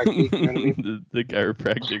chiropractic. You know what I mean? the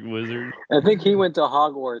chiropractic wizard. I think he went to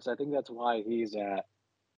Hogwarts. I think that's why he's at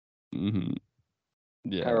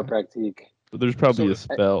Yeah. chiropractic. But there's probably a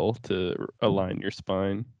spell to align your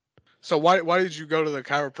spine. So why did you go to the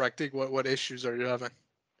chiropractic? What issues are you having?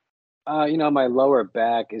 My lower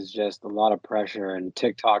back is just a lot of pressure, and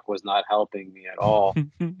TikTok was not helping me at all.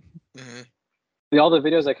 All the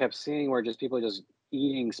videos I kept seeing were just people just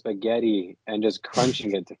eating spaghetti and just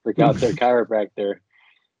crunching it to freak out their chiropractor.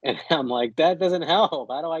 And I'm like, that doesn't help.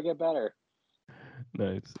 How do I get better?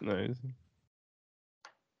 Nice.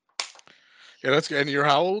 Yeah, that's good. And you're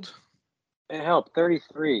how old? It helped.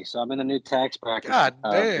 33. So I'm in the new tax bracket. God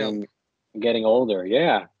damn. Getting older.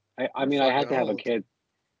 Yeah. I mean, I had to have old. a kid.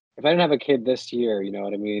 If I didn't have a kid this year, you know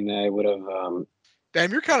what I mean? I would have.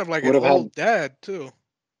 Damn, you're kind of like an old dad too.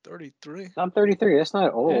 33. I'm 33. That's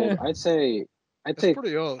not old. Yeah. I'd say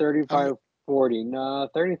pretty old. 35, 40. No,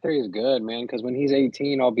 33 is good, man. Because when he's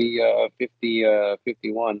 18, I'll be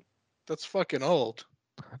 51. That's fucking old.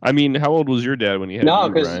 I mean, how old was your dad when he had you,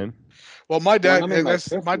 Brian? Well, my dad. I'm in my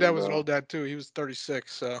 50s, my dad was an bro. old dad too. He was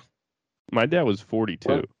 36. So. My dad was 42.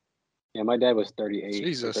 What? Yeah, my dad was 38.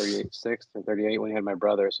 Jesus. 38 or 38 when he had my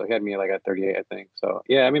brother. So he had me like at 38, I think. So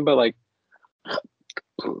yeah, I mean, but like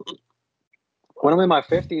when I'm in my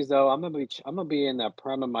 50s, though, I'm gonna be in that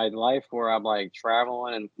prime of my life where I'm like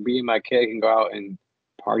traveling and me and my kid can go out and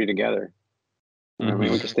party together. You know what I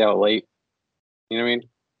mean? We can stay out late. You know what I mean?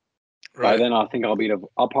 Right. By then, I think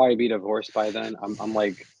I'll probably be divorced by then.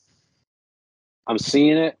 I'm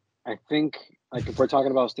seeing it. I think, like, if we're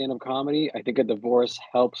talking about stand-up comedy, I think a divorce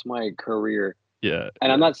helps my career. Yeah.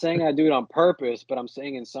 And I'm not saying I do it on purpose, but I'm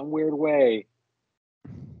saying in some weird way,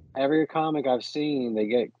 every comic I've seen, they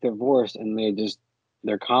get divorced and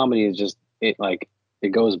their comedy is just, it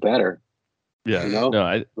goes better. Yeah. You know?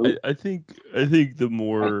 No, I think the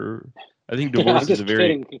more, I think divorce is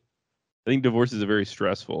I think divorce is a very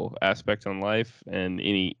stressful aspect on life, and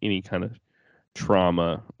any kind of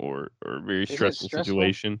trauma or very stressful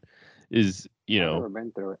situation is, I've never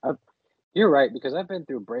been through it. You're right, because I've been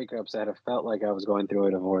through breakups that have felt like I was going through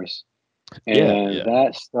a divorce. And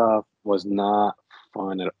that stuff was not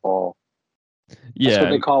fun at all. Yeah. That's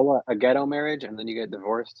what they call a ghetto marriage, and then you get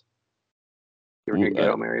divorced. You get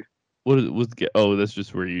ghetto married. That's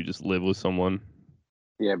just where you just live with someone.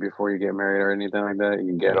 Yeah, before you get married or anything like that,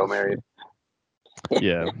 you ghetto married.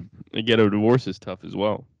 Yeah, a ghetto divorce is tough as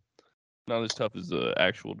well. Not as tough as the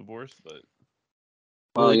actual divorce, but.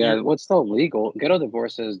 Well, yeah. What's still legal? Ghetto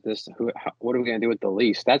divorce is this. What are we gonna do with the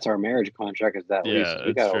lease? That's our marriage contract. Is that lease?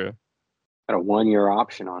 Yeah, that's true. Got a 1-year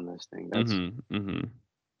option on this thing. That's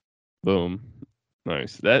boom.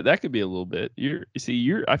 Nice. That could be a little bit.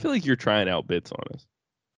 I feel like you're trying out bits on us.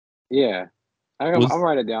 Yeah, I'll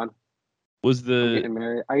write it down. I'm getting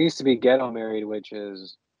married. I used to be ghetto married, which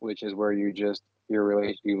is where you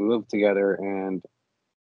live together, and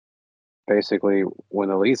basically when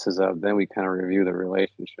the lease is up, then we kind of review the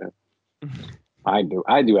relationship. I do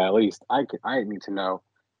at least. I need to know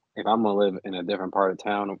if I'm gonna live in a different part of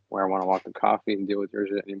town where I want to walk the coffee and deal with your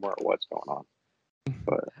shit anymore, or what's going on.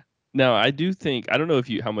 But now I do think, I don't know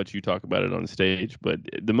how much you talk about it on stage, but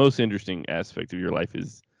the most interesting aspect of your life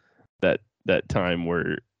is that time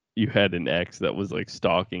where you had an ex that was like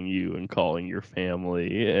stalking you and calling your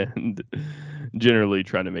family and generally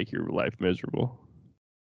trying to make your life miserable.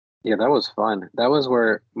 Yeah, that was fun. That was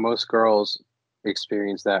where most girls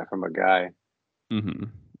experience that from a guy. Mm-hmm.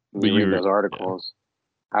 When But you you read were, those articles,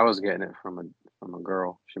 I was getting it from a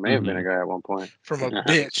girl. She may have been a mm-hmm. guy at one point. From a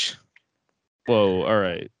bitch. Whoa, all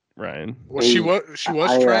right, Ryan. Well, Hey, she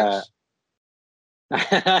was I trash, no,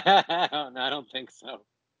 I don't think so.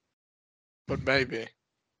 but maybe.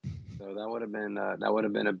 So that would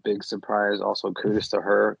have been a big surprise. Also, kudos to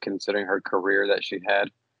her considering her career that she had.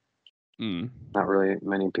 Mm. Not really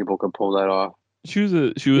many people could pull that off. She was a Yeah,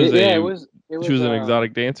 it she was was an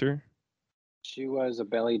exotic dancer. she was a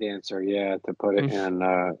belly dancer. Yeah, to put it in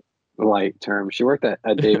light terms, she worked at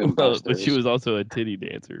Dave and Well, but she Buster's. was also a titty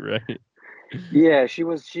dancer, right? Yeah, she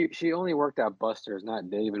only worked at Buster's, not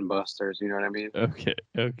Dave and Buster's. You know what I mean? Okay,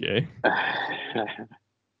 okay.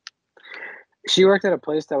 She worked at a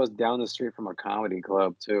place that was down the street from a comedy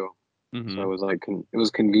club too, so Mm-hmm. it was like it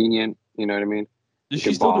was convenient. You know what I mean? Is You she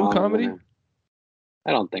could still doing bomb, and comedy? then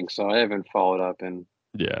I don't think so. I haven't followed up, and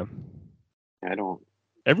Yeah. I don't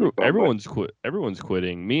think so. But Everyone's quit. Everyone's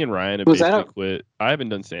quitting. Me and Ryan have was that basically a? quit. I haven't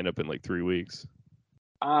done stand up in like 3 weeks.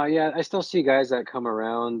 Yeah, I still see guys that come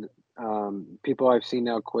around. People I've seen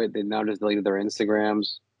now quit. They now just deleted their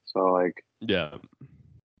Instagrams. So like Yeah.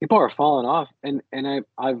 people are falling off, and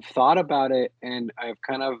I've thought about it, and I've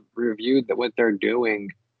kind of reviewed what they're doing,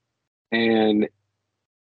 and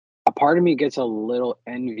a part of me gets a little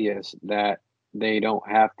envious that they don't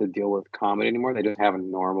have to deal with comedy anymore. They just have a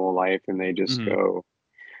normal life, and they just Mm-hmm. go.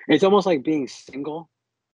 It's almost like being single.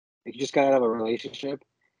 Like you just got out of a relationship,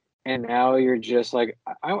 and now you're just like,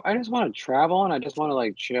 I just want to travel, and I just want to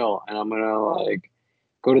like chill, and I'm gonna like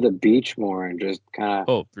go to the beach more and just kind of.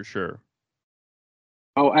 Oh, for sure.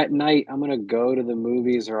 Oh, at night I'm gonna go to the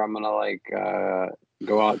movies, or I'm gonna like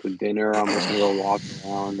go out to dinner. I'm just gonna go walk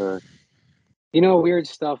around, or weird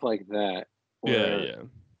stuff like that. Yeah, Where yeah. I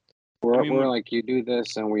we're, mean, we're like you do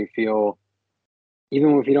this, and we feel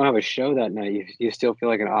even if you don't have a show that night, you still feel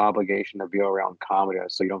like an obligation to be around comedy,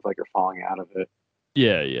 so you don't feel like you're falling out of it.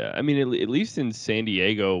 yeah, yeah. I mean, at least in San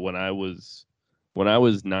Diego, when I was had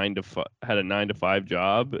a 9 to 5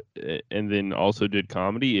 job, and then also did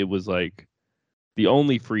comedy, it was like the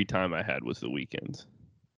only free time I had was the weekends.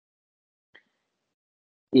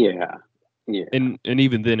 Yeah, yeah, And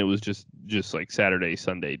even then, it was just like Saturday,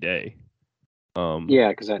 Sunday day. yeah.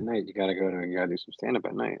 Because at night you gotta do some stand up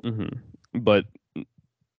at night. But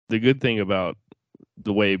the good thing about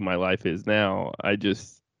the way my life is now, I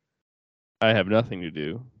have nothing to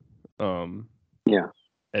do, Yeah,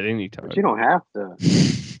 at any but you time. don't have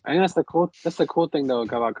to. I mean, that's the cool thing though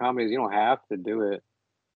about comedy is you don't have to do it.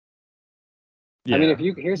 I mean, Yeah, if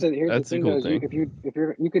you here's the that's a thing though cool is thing. if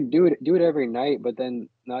you're you could do it every night, but then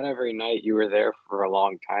not every night you were there for a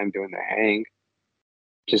long time doing the hang.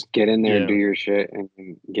 Just get in there and do Yeah, your shit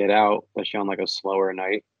and get out, especially on like a slower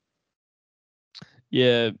night.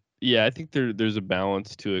 yeah, yeah. I think there's a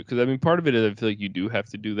balance to it because I mean, part of it is I feel like you do have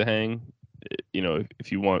to do the hang,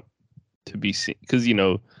 if you want to be seen, because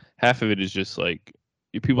half of it is just like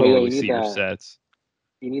people Well, don't yeah, really see your sets.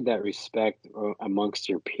 you need that respect amongst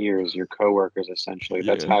your peers, your coworkers. Essentially,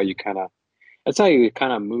 Yeah. that's how you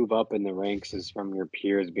kind of move up in the ranks is from your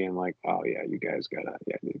peers being like, oh yeah, you guys gotta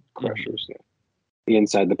the Hmm. crushers. Yeah. The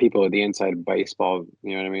inside baseball.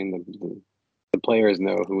 You know what I mean? The players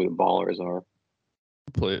know who the ballers are.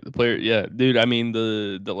 The player, yeah, dude. I mean,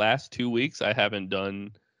 the last 2 weeks I haven't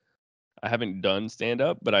done stand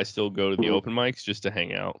up, but I still go to the Mhm. open mics just to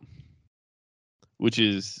hang out, which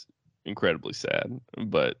is incredibly sad.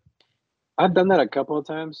 But I've done that a couple of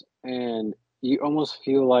times, and you almost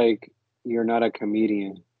feel like you're not a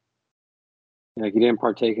comedian. Like you didn't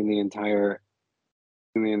partake in the entire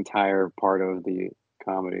part of the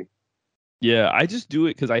comedy. yeah, I just do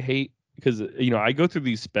it because I go through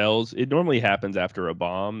these spells. It normally happens after a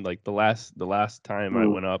bomb. Like the last time I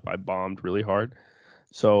Mm. went up, I bombed really hard.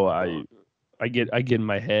 So I get in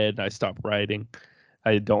my head. I stop writing.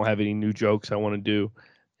 I don't have any new jokes I want to do,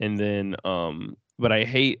 and then but I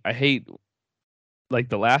hate like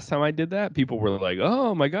the last time I did that, people were like,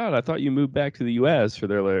 "Oh my god, I thought you moved back to the U.S." Or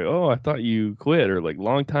they're like, "Oh, I thought you quit," or like,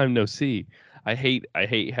 "Long time no see." I hate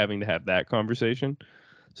having to have that conversation.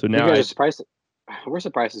 So You now guys are surprised. We're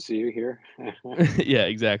surprised to see you here. yeah,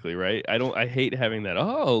 exactly, right? I hate having that.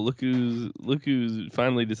 Oh, look who's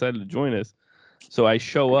finally decided to join us. So I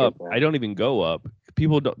show I up. get that. I don't even go up.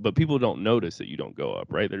 People don't notice that you don't go up,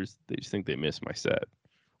 right? They just think they missed my set,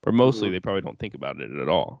 or mostly Hmm. they probably don't think about it at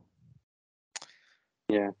all.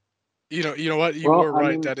 Yeah. You know what? You Well, were I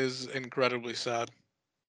right. mean, That is incredibly sad.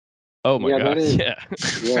 Oh my yeah, that god, is. yeah.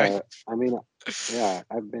 Yeah. I mean, yeah,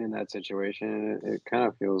 I've been in that situation, and it kind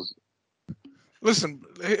of feels. Listen,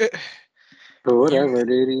 But whatever,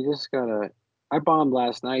 dude. You just gotta. I bombed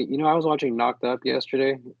last night. You know, I was watching Knocked Up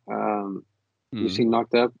yesterday. You Hmm. seen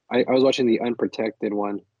Knocked Up? I was watching the unprotected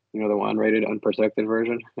one. You know, the unrated, unprotected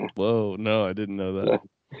version. Whoa, no, I didn't know that.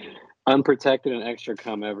 Unprotected and extra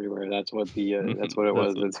cum everywhere. That's what that's what it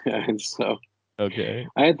was. And so Okay.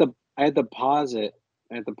 I had to pause it.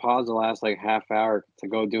 I had to pause the last like half hour to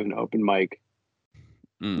go do an open mic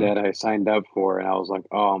Mm. that I signed up for, and I was like,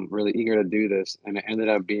 "Oh, I'm really eager to do this," and it ended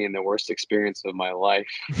up being the worst experience of my life.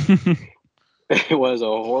 It was a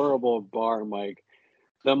horrible bar mic.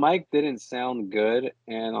 The mic didn't sound good,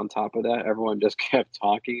 and on top of that, everyone just kept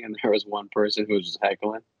talking, and there was one person who was just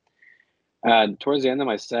heckling. Towards the end of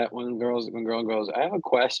my set, one girl goes, "I have a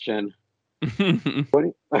question. What do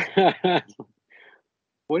you,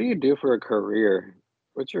 what do you do for a career?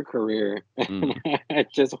 What's your career?" And Mm. I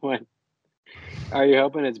just went, "Are you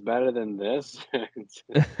hoping it's better than this?"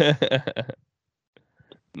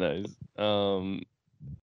 Nice.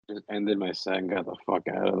 Just ended my set and got the fuck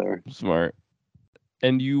out of there. Smart.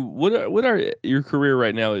 And you, what are your career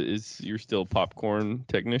right now? Is you're still popcorn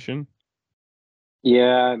technician?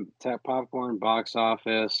 Yeah, tap popcorn, box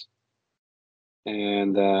office,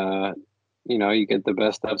 and you know, you get the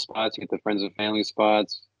best of spots, you get the friends and family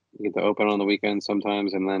spots, you get to open on the weekends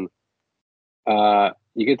sometimes, and then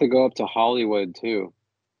you get to go up to Hollywood too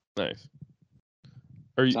Nice.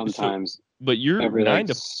 Are you so? sometimes But you're every like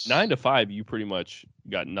 9 to 5. You pretty much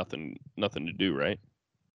got nothing to do, right?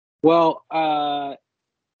 well,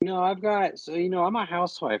 no, I've got so you know I'm a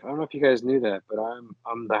housewife. I don't know if you guys knew that, but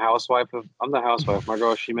I'm the housewife. My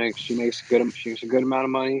girl, she makes a good amount of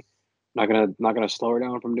money. Not gonna slow her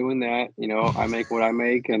down from doing that. You know, I make what I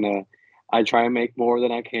make, and I try and make more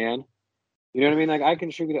than I can. You know what I mean? Like I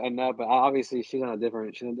contribute enough, but obviously she's on a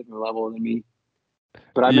different level than me.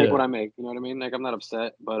 But I make Yeah, what I make. You know what I mean? Like I'm not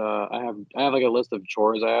upset, but I have like a list of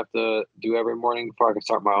chores I have to do every morning before I can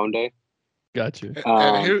start my own day. gotcha. And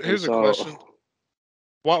And here's a so question: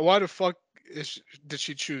 why the fuck did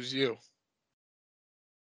she choose you?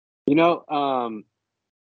 you know,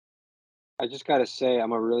 I just gotta say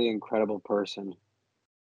I'm a really incredible person,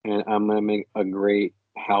 and I'm gonna make a great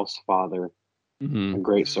house father. Hmm.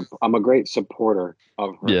 I'm a great supporter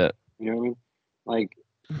of her. Yeah. You know what I mean? Like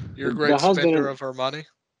You're a the great husband spender and of her money.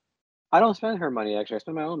 I don't spend her money actually. I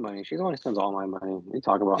spend my own money. She's the one who spends all my money. What are you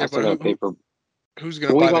talking about? I Yeah, still but gotta pay for who's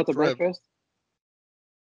gonna when we buy go the out to crib? breakfast,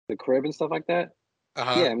 the crib and stuff like that. Uh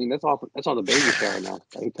huh. Yeah, I mean that's all the baby shower now.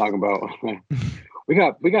 What are you talking about? We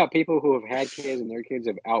got people who have had kids and their kids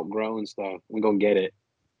have outgrown stuff. We gonna get it.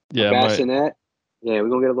 A Yeah, bassinet. Yeah, we're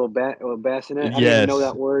gonna get a little bassinet. I didn't even know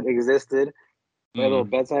yes. that word existed. We had a little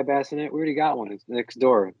Mm. bedside bassinet. We already got one. It's next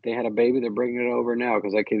door. They had a baby. They're bringing it over now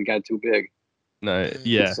because that kid got too big. No, And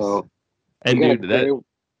yes. so we And got a dude, crib.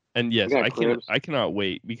 We yes, got cribs. I cannot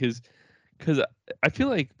wait because I feel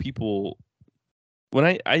like people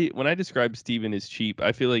when I describe Steven as cheap,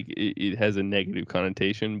 I feel like it has a negative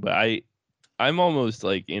connotation, but I'm almost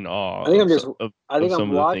like in awe I think of I'm just. I of think I'm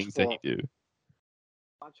some of the things that he watchful. do.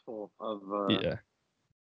 Watchful of. Yeah.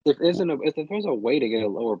 If there's a way to get a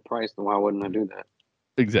lower price, then why wouldn't I do that?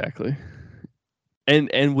 Exactly.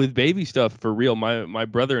 And with baby stuff for real, my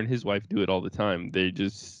brother and his wife do it all the time.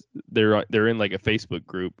 They're in like a Facebook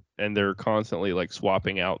group and they're constantly like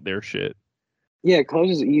swapping out their shit. Yeah,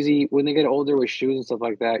 clothes is easy. When they get older with shoes and stuff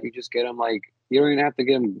like that, you just get them like you don't even have to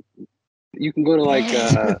get them. You can go to like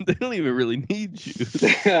They don't even really need shoes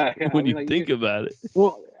yeah, I when mean you like think about it.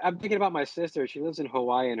 well, I'm thinking about my sister. She lives in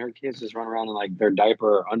Hawaii and her kids just run around in like their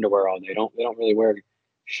diaper or underwear all day. They don't really wear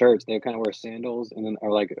shirts. They kind of wear sandals and then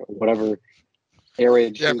or like whatever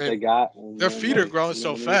aerated Yeah, shoes man. they got and Their then feet are like growing you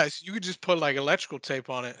know so what I mean? fast. You could just put like electrical tape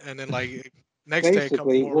on it, and then like next day a couple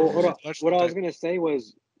Basically, more well rolls of what electrical I was tape. gonna say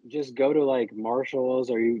was just go to like Marshalls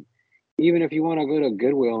or you even if you want to go to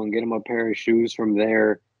Goodwill and get them a pair of shoes from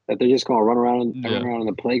there that they're just gonna run Yeah. around on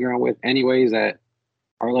the playground with anyways that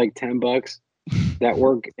are like $10 that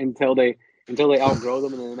work until they outgrow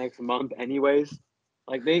them in the next month anyways.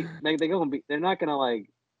 Like they gonna be they're not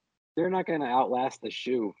gonna outlast the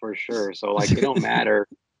shoe for sure. So like it don't matter.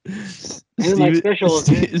 And then like special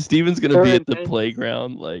events, Steven's gonna be certain at the events.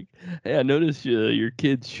 playground like, hey, I noticed your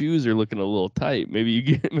kid's shoes are looking a little tight. Maybe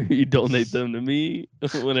you donate them to me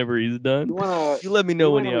whenever he's done. You wanna You let me you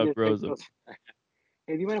know when mind he if we just take outgrows them. those?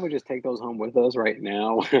 Hey, do you mind if we just take those home with us right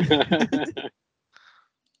now?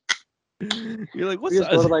 You're like, what We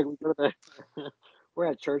just go size? to like we go to the we're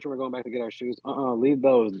at church and we're going back to get our shoes. Leave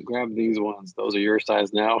those. Grab these ones. Those are your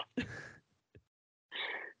size now.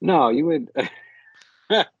 No, you would.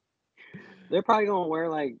 They're probably gonna wear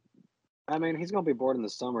like. I mean, he's gonna be bored in the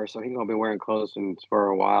summer, so he's gonna be wearing clothes for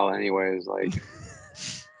a while, anyways. Like,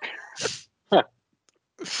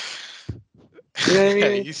 You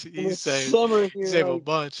In the save summer, you save a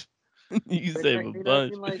bunch. You like, save a you know what I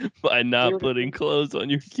bunch mean? Like by not 0 to putting 3, clothes on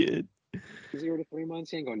your kid. 0 to 3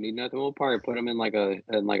 months, you ain't gonna need nothing. We'll probably put him in like a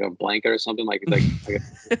blanket or something like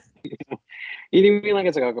you didn't mean like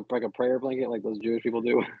it's like a prayer blanket like those Jewish people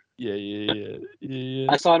do. Yeah.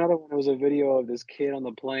 I saw another one. It was a video of this kid on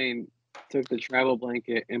the plane took the travel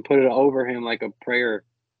blanket and put it over him like a prayer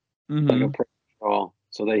Mm-hmm. shawl,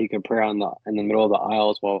 so that he could pray in the middle of the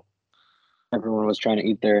aisles while everyone was trying to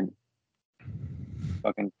eat their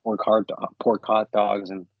fucking pork hot dogs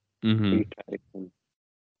and Mm-hmm. beef patties. And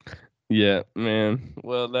Yeah, man.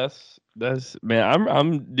 Well, that's man.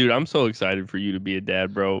 I'm so excited for you to be a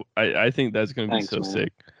dad, bro. I think that's gonna be thanks, so man.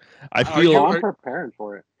 sick. I Are feel you? I'm preparing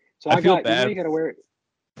for it. So I I feel got, you bad gotta wear.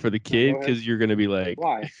 for the No, kid go ahead. because you're gonna be like,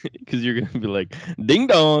 Why? ding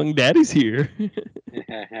dong, daddy's here.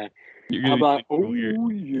 You're I'm gonna be like, doing your oh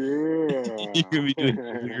weird. You're gonna be doing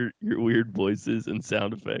yeah. your weird voices and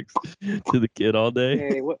sound effects to the kid all day.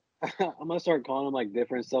 Hey, what? I'm gonna start calling him like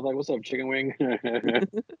different stuff. Like, what's up, chicken wing? That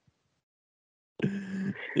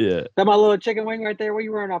Yeah. my little chicken wing right there. Where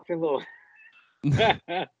you running off your little?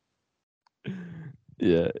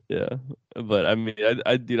 Yeah. But I mean,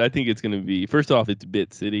 I think it's gonna be. First off, it's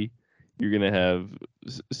Bit City. You're gonna have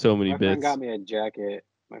so many My friend bits. got me a jacket.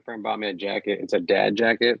 My friend bought me a jacket. It's a dad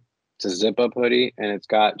jacket. It's a zip up hoodie, and it's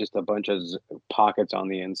got just a bunch of pockets on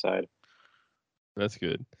the inside. That's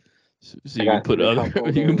good. So I you can got put 3 other cup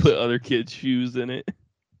you can holders. put other kids' shoes in it.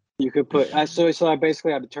 You could put. So I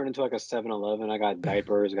basically I've turned into like a 7-Eleven. I got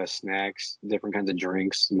diapers, I got snacks, different kinds of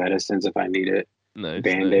drinks, medicines if I need it, Nice.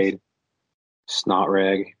 Band-Aid, snot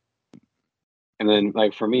rag, and then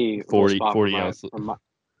like for me, a little 40, spot 40 ounce. for my.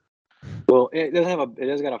 Well, it does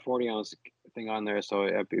got a 40-ounce thing on there, so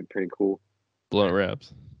it'd be pretty cool. Blunt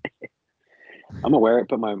wraps. I'm gonna wear it.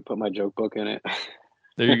 Put my joke book in it.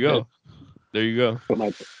 There you go. Put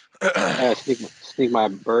my sneak my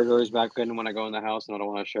burgers back in when I go in the house, and I don't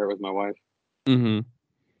want to share it with my wife. Mm-hmm.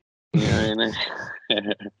 You know what I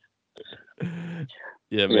mean?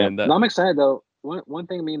 Yeah, Yeah. man. No, I'm excited though. One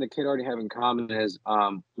thing me and the kid already have in common is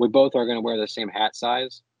we both are gonna wear the same hat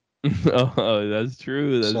size. Oh, that's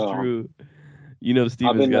true. That's So true. You know, I've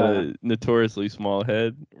Steven's been got a notoriously small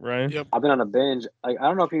head, Ryan. Yep. I've been on a binge. Like I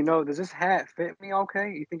don't know if you know, does this hat fit me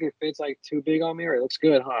okay? You think it fits like too big on me, or it looks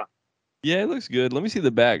good, huh? Yeah, it looks good. Let me see the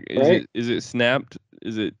back. Right? Is it snapped?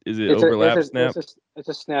 Is it It's a it's overlap a it's snap? a it's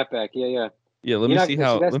a snapback. Yeah. Yeah, let You're me not see see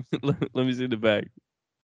how. that's Let me see the back.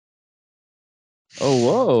 Oh,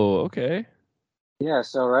 whoa. Okay. yeah.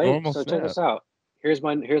 So right. Normal So check snap. this out. Here's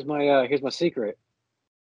my secret.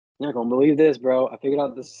 You're not gonna believe this, bro. I figured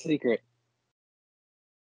out the secret.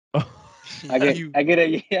 I get You I get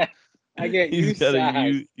a yeah. I get you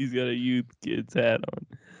size. He's got a youth kid's hat on.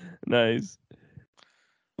 Nice.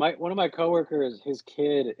 One of my coworkers, his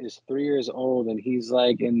kid is 3 years old, and he's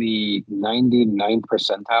like in the 99th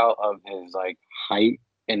percentile of his like height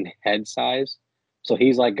and head size. So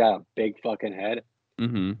he's like got a big fucking head.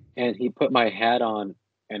 Mm-hmm. And he put my hat on,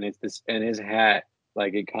 and his hat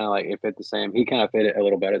like it kind of like it fit the same. He kind of fit it a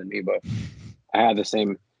little better than me, but I had the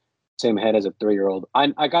same head as a 3-year-old.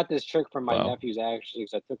 I got this trick from my Wow. nephews actually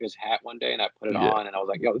because I took his hat one day and I put it Yeah. on, and I was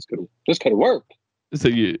like, "Yo, this could work." So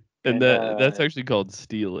and And that's actually called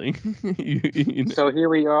stealing. You know. so here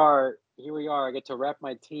we are. Here we are. I get to rep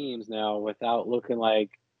my teams now without looking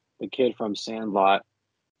like the kid from Sandlot.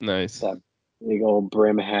 Nice. That big old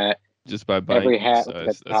brim hat. Just by buying Every youth hat looks like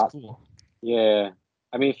size. a That's top. cool. Yeah.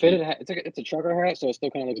 I mean, Yeah. fitted hat. It's a trucker hat, so it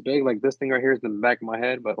still kind of looks big. Like this thing right here is in the back of my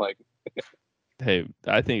head, but like, Hey,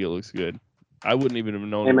 I think it looks good. I wouldn't even have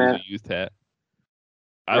known hey it was man, a youth hat.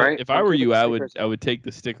 right? If I I'm were keeping you, the stickers. I would take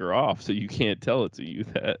the sticker off so you can't tell it's a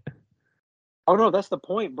youth hat. Oh no, that's the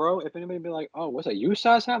point, bro. If anybody be like, "Oh, what's a U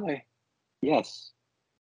size hat?" I'm like, yes.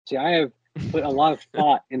 See, I have put a lot of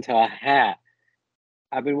thought into a hat.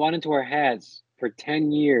 I've been wanting to wear hats for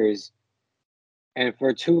 10 years. And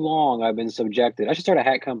for too long, I've been subjected. I should start a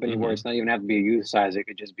hat company where Mm-hmm. it's not even have to be a youth size. It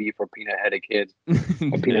could just be for peanut headed kids or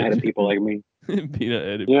peanut Yeah, headed people like me. peanut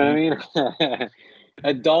headed You know people. what I mean?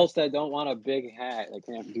 Adults that don't want a big hat, they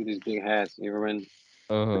can't do these big hats. Have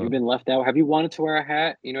Uh-huh. you been left out? Have you wanted to wear a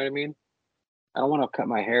hat? You know what I mean? I don't want to cut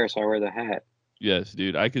my hair, so I wear the hat. Yes,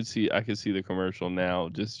 dude. I could see the commercial now.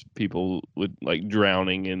 Just people with like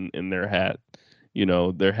drowning in their hat. You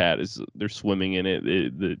know, their hat is they're swimming in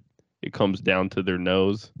it. It comes down to their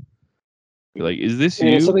nose. You're like, is this And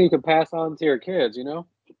it's you? something you can pass on to your kids, you know?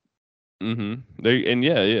 Mm-hmm. They and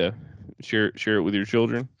yeah. Share it with your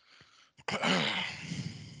children.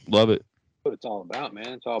 Love it. What it's all about,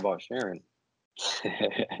 man. It's all about sharing.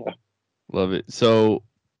 Love it. So,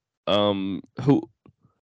 who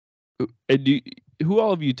And who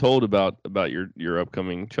all of you told about your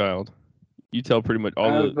upcoming child? You tell pretty much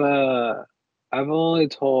all the. I've only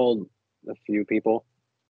told a few people.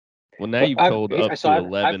 Well, now But you've told up so to I've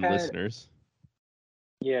 11 had listeners.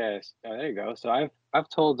 yes. There you go. So I've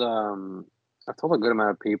told a good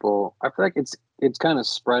amount of people. I feel like it's kind of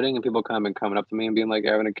spreading, and people kind of been coming up to me and being like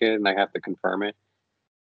having a kid, and I have to confirm it.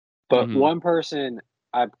 But Mhm. one person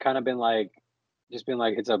I've kind of been like, just been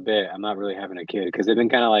like, it's a bit. I'm not really having a kid because they've been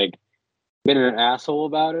kind of like been an asshole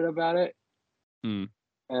about it. Hmm.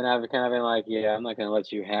 And I've kind of been like, yeah, I'm not gonna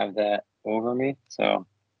let you have that over me. So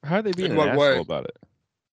How are they being In an what asshole way? about it?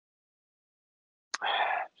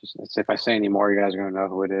 just if I say any more, you guys are gonna know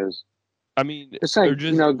who it is. I mean, Just or like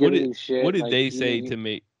just giving me shit. what did Like they say to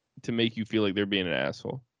make you feel like they're being an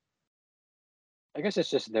asshole? I guess it's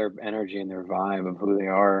just their energy and their vibe of who they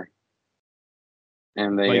are,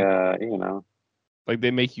 and they Like like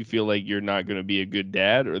they make you feel like you're not going to be a good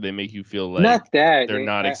dad, or they make you feel like not that they're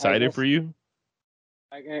not I excited guess for you.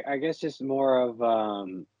 I guess just more of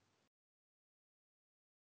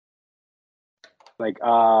like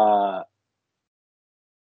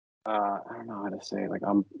I don't know how to say it. Like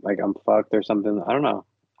I'm fucked or something. I don't know.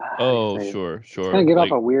 How do you Oh, say it? sure, It's gonna sure. give off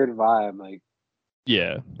Like, a weird vibe. Like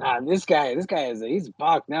yeah. this guy he's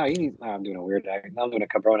fucked now. He needs. I'm doing a weird accent. I'm doing a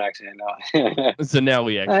cabron accent now. So now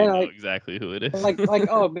we actually know like exactly who it is. like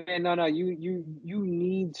oh man, no, you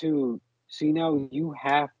need to see now. You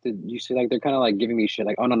have to. You see, like they're kind of like giving me shit.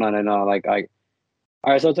 Like oh no. Like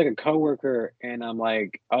all right, so it's like a coworker, and I'm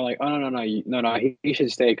like, oh no, he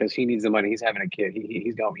should stay because he needs the money. He's having a kid.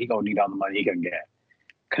 He gonna need all the money he can get.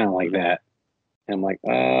 Kind of like that. And I'm like,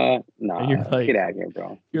 And you're nah, like, get out of here,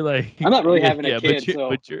 bro. you're like, I'm not really yeah, having a yeah, kid, so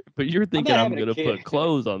but you're I'm thinking not I'm having a gonna kid. put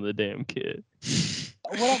clothes on the damn kid.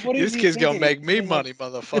 What is This he kid's gonna thinking? He's make me thinking like,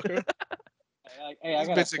 money, motherfucker. hey, I This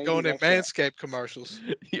gotta bitch is pay going these in extra Manscaped commercials.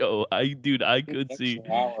 Yo, I could see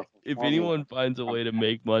extra hour for if plumbing. anyone finds a way to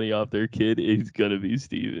make money off their kid, it's gonna be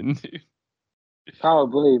Steven.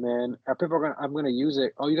 Probably, man. I'm gonna use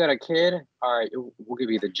it. Oh, you got a kid? All right, we'll give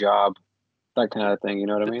you the job. That kind of thing. You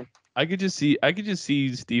know what I mean? I could just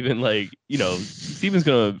see Steven, like, Steven's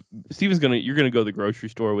gonna you're gonna go to the grocery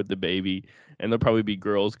store with the baby, and there'll probably be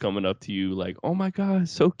girls coming up to you like, oh my god,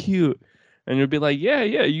 so cute. And you'll be like, yeah,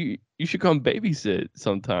 you should come babysit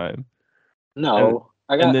sometime. And No,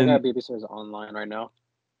 and I then got babysitters online right now.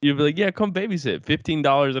 you'll be like, yeah, come babysit,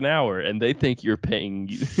 $15 an hour, and they think you're paying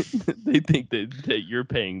you. They think that you're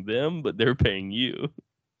paying them, but they're paying you.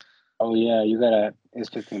 Oh yeah, you gotta. It's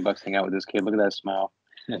 $15 to hang out with this kid. Look at that smile.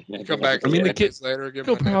 You come back I mean, 30 minutes later, give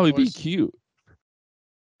him he'll an probably be invoice. cute.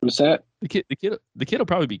 What's that? The kid will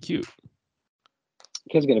probably be cute.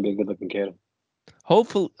 Kid's gonna be a good looking kid.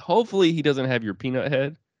 Hopefully he doesn't have your peanut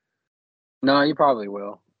head, No, you probably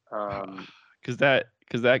will. because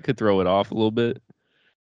that could throw it off a little bit.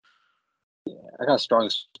 I got strong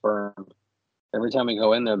sperm. Every time we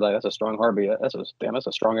go in there, like that's a strong heartbeat. That's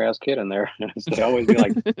a strong ass kid in there. They always be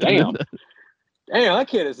like, damn, that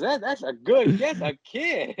kid that's a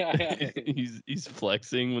kid. He's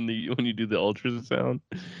flexing when you do the ultrasound.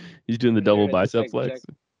 He's doing the double Yeah, just bicep like flex.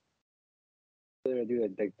 they do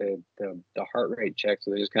the heart rate check,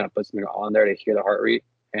 so they just kind of put something on there to hear the heart rate,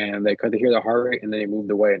 and they could hear the heart rate, and then they moved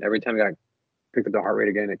away, and every time I picked up the heart rate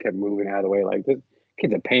again, it kept moving out of the way. Like this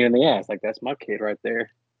kid's a pain in the ass. Like that's my kid right there.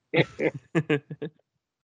 He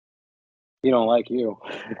don't like you,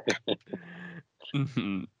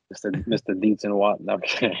 Mhm. Mr. Dietz and Watt. No,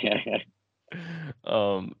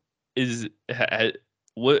 Um,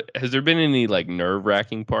 what has there been any like nerve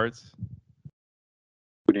wracking parts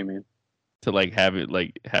what do you mean? to like having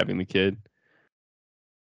the kid,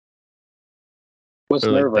 What's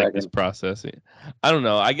or nerve like this wracking? processing? I don't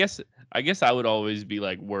know. I guess I would always be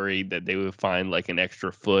like worried that they would find like an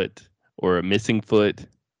extra foot or a missing foot.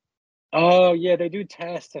 Oh yeah, they do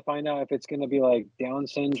tests to find out if it's gonna be like Down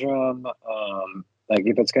syndrome, like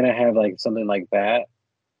if it's gonna have like something like that,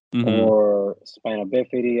 Hmm. or spinal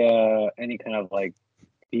bifida, any kind of like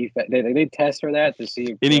defect. They test for that to see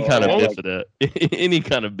if Any you'll kind of have like bifida, any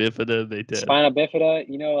kind of bifida they test. spinal bifida.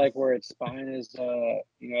 You know, like where its spine is. You know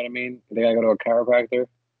what I mean? They gotta go to a chiropractor.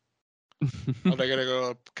 Are they gonna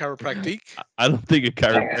go chiropractic? I don't think a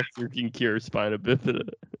chiropractor can cure spina bifida.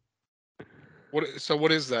 What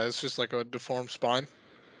is that? It's just like a deformed spine.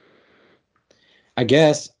 I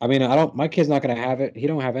guess. I mean, I don't. My kid's not gonna have it. He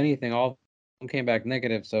don't have anything. All of them came back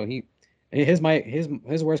negative. So his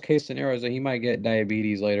worst case scenario is that he might get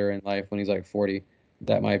diabetes later in life when he's like 40.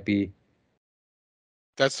 That might be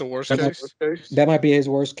That's the worst that might, case. that might be his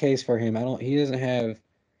worst case for him. I don't. He doesn't have.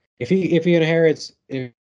 If he inherits,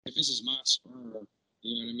 if this is my sperm,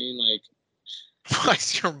 you know what I mean? Like Why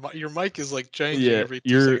is your mic is like changing Yeah, every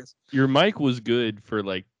 2 seconds. your mic was good for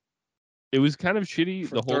like it was kind of shitty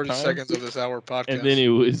For the whole 30 time, seconds of this hour podcast. and then it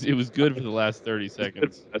was good for the last 30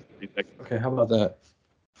 seconds. Okay, how about that?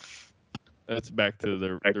 That's back to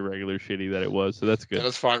the regular shitty that it was, so that's Yeah, good.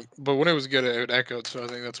 that's fine. But when it was good, it echoed, so I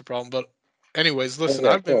think that's a problem. But anyways, listen,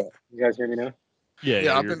 Okay, I've been cool. You guys hear me now? yeah,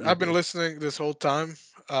 you're I've been good. listening this whole time.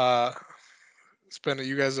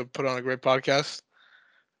 You guys have put on a great podcast.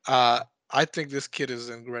 I think this kid is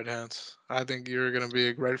in great hands. I think you're gonna be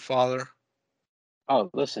a great father. Oh,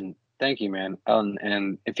 listen, thank you, man.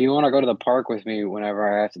 And if you want to go to the park with me whenever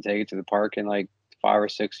I have to take you to the park in like 5 or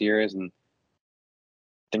 6 years and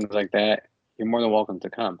things like that, you're more than welcome to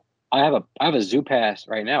come. I have a zoo pass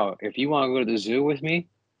right now. If you want to go to the zoo with me,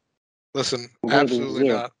 Listen, we'll go to the absolutely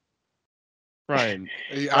zoo. not. Ryan,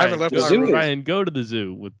 I haven't left The my zoo room. is- Ryan, go to the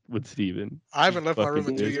zoo with Steven. I haven't left my Fucking room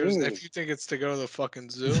in 2 dude. years. If Zoos. you think it's to go to the fucking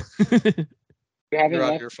zoo, You haven't you're out of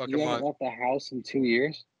left. your fucking You haven't mind. left the house in 2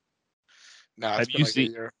 years. Nah, it's Have been you like a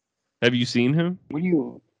seen year. Have you seen him? When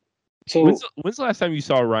you, so When's the last time you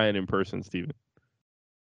saw Ryan in person, Steven?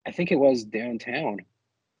 I think it was downtown.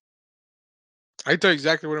 I can tell you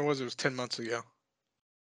exactly when it was. It was 10 months ago.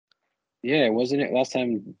 Yeah, wasn't it last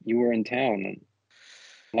time you were in town? And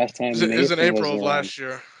last time It was in Nathan was April of around. last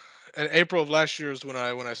year. And April of last year is when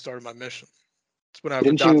I started my mission. It's when I've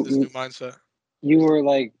Didn't adopted this you? new mindset. You were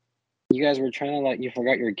like, you guys were trying to like, you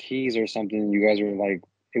forgot your keys or something. You guys were like,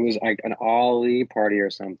 it was like an Ali party or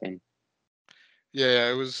something. Yeah,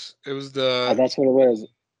 it was Oh, the that's what it was.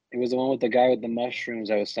 It was the one with the guy with the mushrooms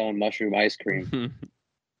that was selling mushroom ice cream,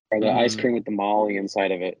 or the ice cream with the Molly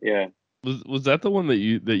inside of it. Yeah, Was that the one that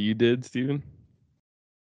you did, Steven?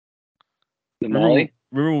 the Molly.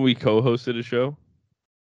 Remember when we co-hosted a show?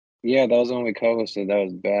 Yeah, that was the one we co-hosted. That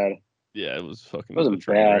was bad. Yeah, it was fucking. It wasn't a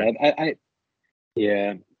train bad. wreck.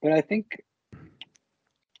 Yeah, but I think,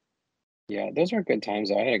 yeah, those were good times.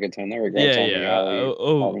 Though. I had a good time. No regrets Yeah, on the yeah.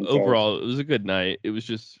 Ali carving toast. Overall, it was a good night. It was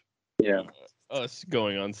just Yeah, us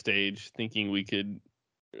going on stage thinking we that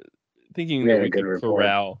had a we good could rapport.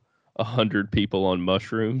 corral 100 people on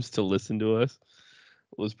mushrooms to listen to us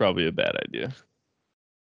was probably a bad idea.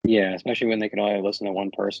 Yeah, especially when they can only listen to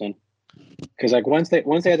one person. Because like once they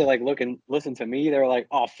had to like look and listen to me, they were like,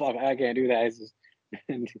 "Oh fuck, I can't do that." It's just,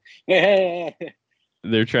 hey.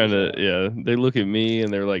 They're trying to, they look at me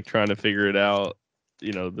and they're like trying to figure it out.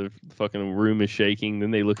 You know, the fucking room is shaking. Then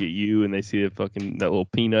they look at you and they see that little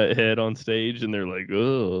peanut head on stage and they're like,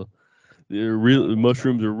 "Oh, the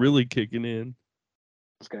mushrooms are really kicking in."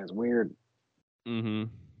 This guy's weird. Mm-hmm.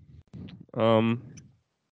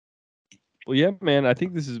 Well, yeah, man. I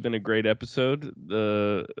think this has been a great episode.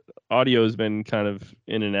 The audio has been kind of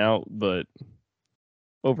in and out, but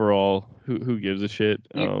overall, who gives a shit?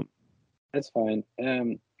 Yeah. That's fine.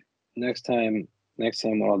 Next time,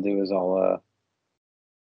 what I'll do is I'll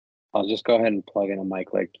just go ahead and plug in a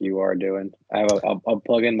mic like you are doing. I'll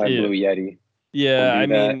plug in my Yeah. Blue Yeti. Yeah, I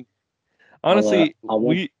mean, honestly,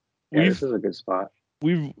 this is a good spot.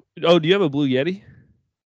 Oh, do you have a Blue Yeti?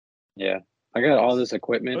 Yeah, I got all this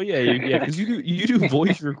equipment. Oh yeah, because you do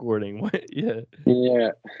voice recording. What? Yeah.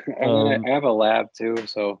 Yeah, and then I have a lab too.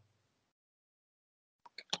 So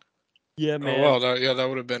yeah, Oh man. wow, that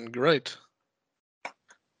would have been great.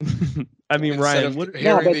 I mean, Instead Ryan, of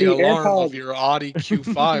hearing but the the alarm AirPods- of your Audi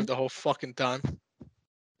Q5 the whole fucking time.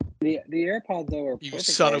 the AirPods though are You perfect.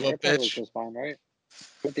 son Right? of a AirPods was bitch. just fine, right?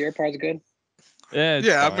 But the AirPods good. Yeah, it's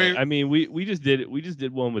Yeah, fine. I mean, we just did it. We just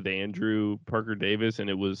did one with Andrew Parker Davis, and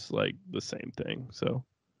it was like the same thing. So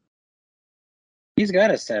He's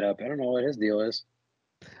got a setup. I don't know what his deal is.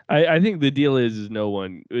 I think the deal is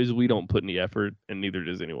we don't put any effort, and neither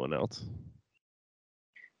does anyone else.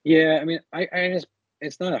 Yeah, I mean, I just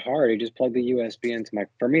it's not hard. You just plug the USB into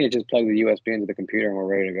for me, it just plug the USB into the computer and we're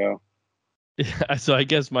ready to go. Yeah, so I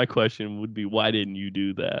guess my question would be, why didn't you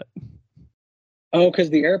do that? Oh, because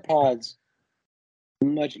the AirPods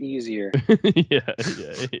much easier. yeah.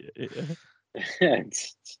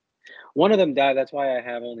 One of them died. That's why I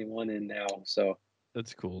have only one in now. So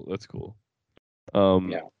That's cool.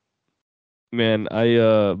 yeah, Man,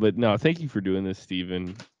 but no, thank you for doing this,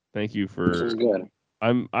 Steven. Thank you for. this is good.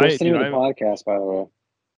 What's the name of the podcast, by the way?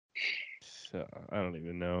 I don't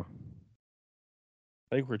even know.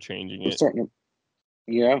 I think we're changing I'm it. starting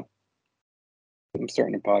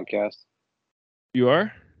a podcast. You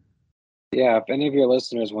are? Yeah, if any of your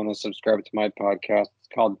listeners want to subscribe to my podcast, it's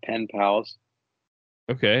called Pen Pals.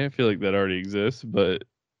 Okay, I feel like that already exists, but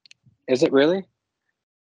Is it really?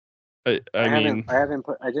 I mean, I haven't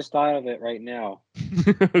put. I just thought of it right now.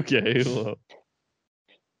 okay, well,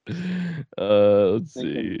 let's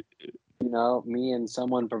see. You know, me and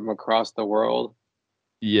someone from across the world.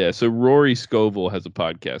 Yeah, so Rory Scovel has a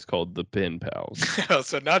podcast called The Pen Pals.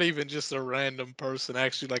 So not even just a random person,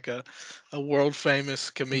 actually like a world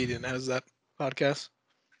famous comedian has that podcast.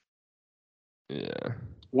 Yeah.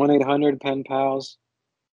 1-800 Pen Pals.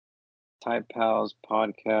 Type Pals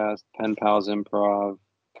podcast. Pen Pals Improv.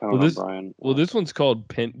 Conan Well, O'Brien. this one's called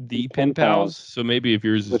The Pen Pen Pals. Pals So maybe if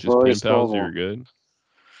yours is with just Rory Pen Pals, Scovel. you're good.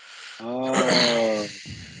 Oh,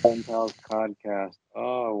 Pen Pals podcast.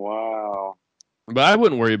 Oh, wow. But I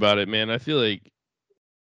wouldn't worry about it, man. I feel like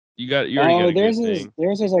you already got a good thing.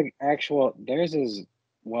 Theirs is like actual. Theirs is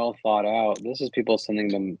well thought out. This is people sending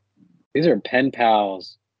them. These are pen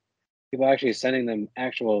pals. People actually sending them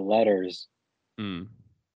actual letters, Hmm.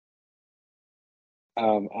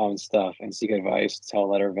 on stuff and seek advice. Tell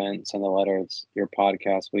a letter vent. Send a letter. It's your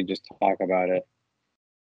podcast. We just talk about it.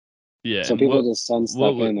 Yeah. So And people just send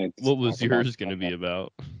stuff in. They what was talk about yours going to be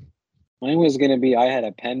about? Mine was going to be. I had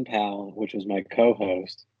a pen pal, which was my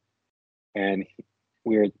co-host, and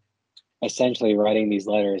we were essentially writing these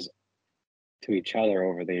letters to each other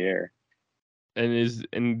over the air.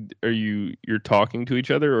 And are you're talking to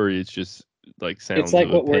each other, or it's just like sounds It's like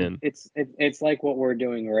of a what we're pen? it's like what we're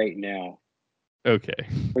doing right now. Okay.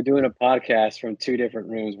 We're doing a podcast from two different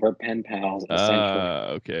rooms. We're pen pals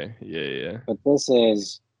essentially. Okay. Yeah. But this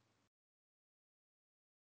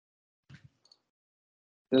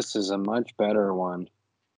is a much better one.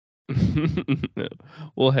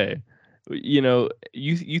 Well, hey,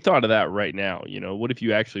 you thought of that right now. What if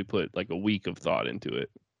you actually put like a week of thought into it?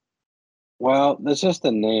 Well, that's just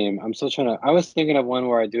the name. I'm still trying to. I was thinking of one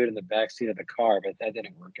where I do it in the back seat of the car, but that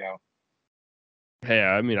didn't work out. Hey,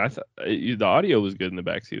 I mean, I thought the audio was good in the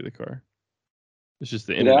backseat of the car. It's just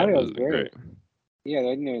the The internet audio is wasn't great. Yeah,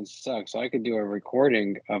 that didn't suck. So I could do a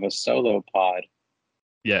recording of a solo pod.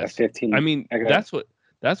 Yes, 15. I mean that's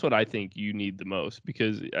what I think you need the most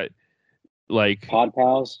because Pod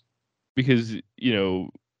pals. because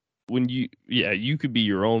when you could be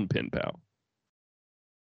your own pen pal.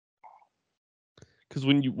 Because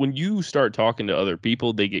when you start talking to other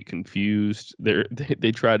people, they get confused.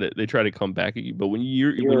 They try to come back at you. But when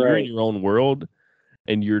you're right. in your own world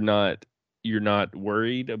and you're not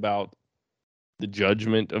worried about the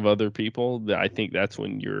judgment of other people, I think that's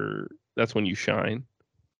when you shine.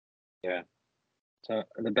 Yeah. So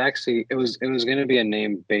the backseat. It was going to be a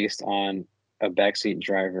name based on a backseat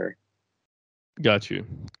driver. Got you.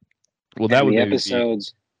 Well, And that would the maybe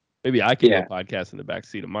episodes. maybe I can do a podcast in the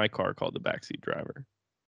backseat of my car called the Backseat Driver.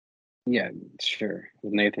 Yeah, sure.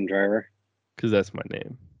 With Nathan Driver. Because that's my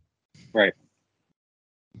name. Right.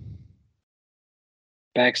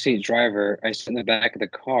 Backseat driver. I sit in the back of the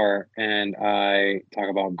car and I talk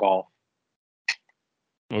about golf.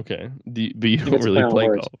 Okay. But you don't Let's really play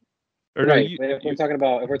words. golf. Or right. no, But if we're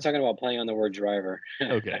talking about playing on the word driver.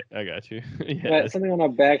 Okay, I got you. Yeah. Something on a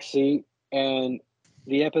backseat, and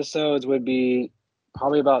the episodes would be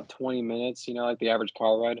probably about 20 minutes. Like the average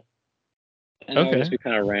car ride. And I would just be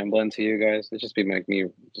kind of rambling to you guys. It'd just be like me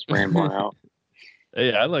just rambling out.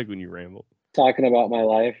 Hey, I like when you ramble. Talking about my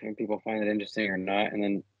life and people find it interesting or not, and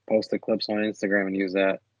then post the clips on Instagram and use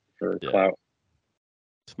that for clout.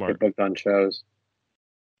 Smart. Get booked on shows.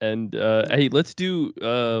 And hey, let's do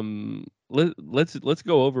let's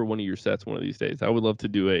go over one of your sets one of these days. I would love to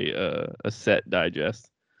do a set digest.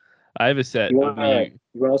 I have a set of me.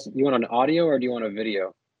 You want an audio or do you want a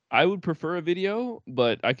video? I would prefer a video,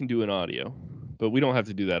 but I can do an audio. But we don't have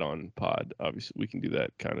to do that on pod. Obviously, we can do that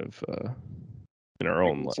kind of in our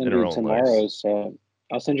own tomorrow's set.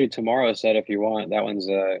 I'll send you tomorrow's set if you want. That one's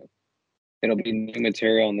it'll be new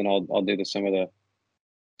material, and then I'll do some of the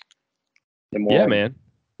more man.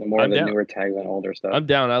 The more of the newer tags and older stuff. I'm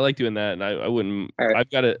down. I like doing that, and I wouldn't. Right. I've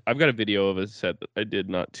got a video of a set that I did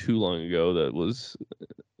not too long ago that was,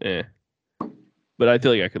 but I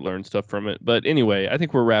feel like I could learn stuff from it. But anyway, I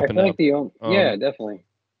think we're wrapping up. Yeah, definitely.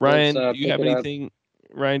 Ryan, do you have anything?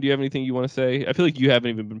 Ryan, do you have anything you want to say? I feel like you haven't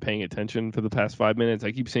even been paying attention for the past 5 minutes.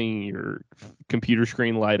 I keep seeing your computer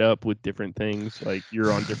screen light up with different things, like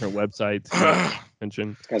you're on different websites.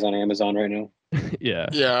 Attention. This guy's on Amazon right now. Yeah.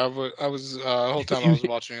 Yeah, I was the whole time I was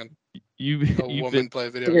watching a woman play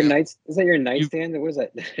video. Is that your nightstand? What is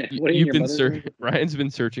that? What are you been Ryan's been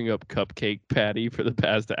searching up cupcake patty for the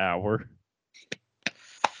past hour.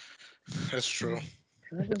 That's true.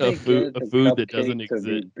 A food that doesn't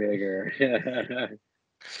exist. Bigger.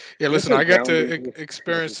 Yeah, listen, I got to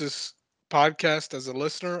experience this podcast as a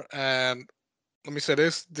listener, and let me say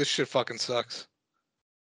this shit fucking sucks.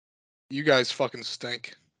 You guys fucking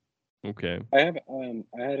stink. Okay. I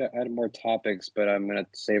had more topics, but I'm gonna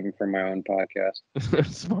save them for my own podcast.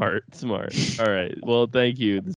 Smart. All right. Well, thank you.